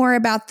learning more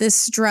about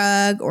this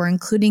drug or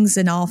including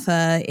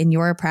Zenalpha in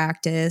your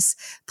practice,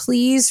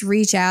 please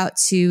reach out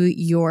to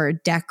your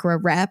DECRA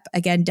rep.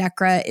 Again,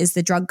 DECRA is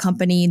the drug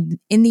company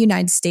in the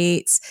United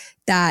States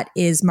that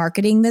is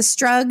marketing this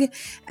drug.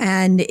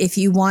 And if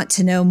you want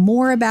to know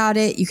more about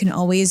it, you can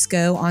always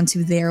go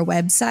onto their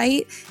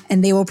website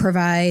and they will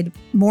provide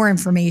more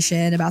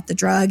information about the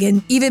drug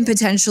and even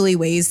potentially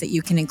ways that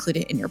you can include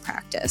it in your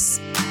practice.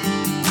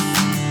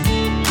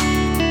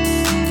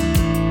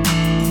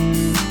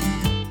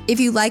 If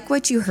you like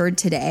what you heard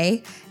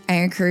today, I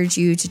encourage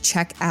you to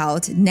check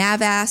out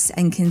NAVAS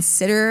and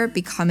consider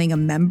becoming a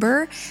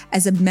member.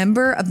 As a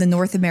member of the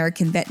North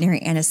American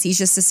Veterinary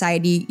Anesthesia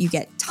Society, you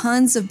get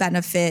tons of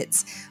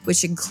benefits,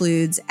 which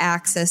includes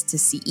access to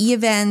CE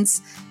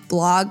events,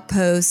 blog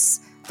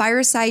posts,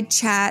 fireside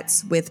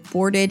chats with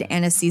boarded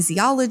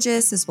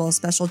anesthesiologists, as well as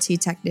specialty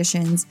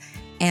technicians,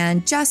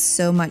 and just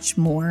so much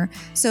more.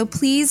 So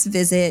please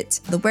visit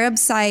the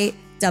website,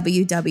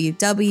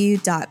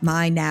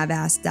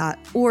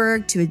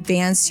 www.mynavas.org to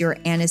advance your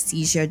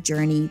anesthesia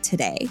journey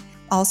today.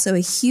 Also, a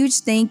huge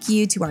thank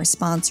you to our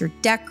sponsor,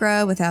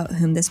 DECRA, without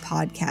whom this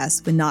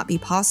podcast would not be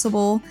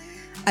possible.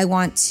 I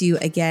want to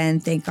again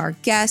thank our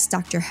guest,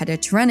 Dr. Heta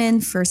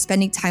Turunen, for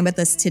spending time with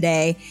us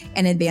today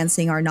and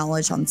advancing our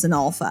knowledge on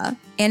Zenalpha.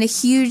 And a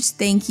huge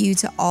thank you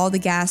to all the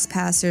gas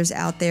passers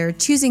out there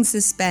choosing to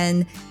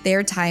spend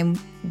their time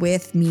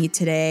with me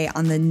today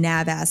on the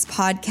NAVAS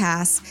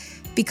podcast.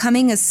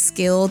 Becoming a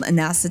skilled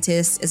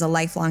anesthetist is a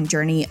lifelong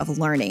journey of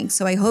learning,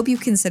 so I hope you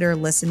consider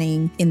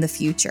listening in the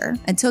future.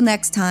 Until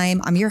next time,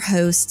 I'm your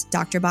host,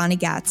 Dr. Bonnie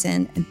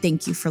Gatson, and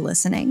thank you for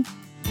listening.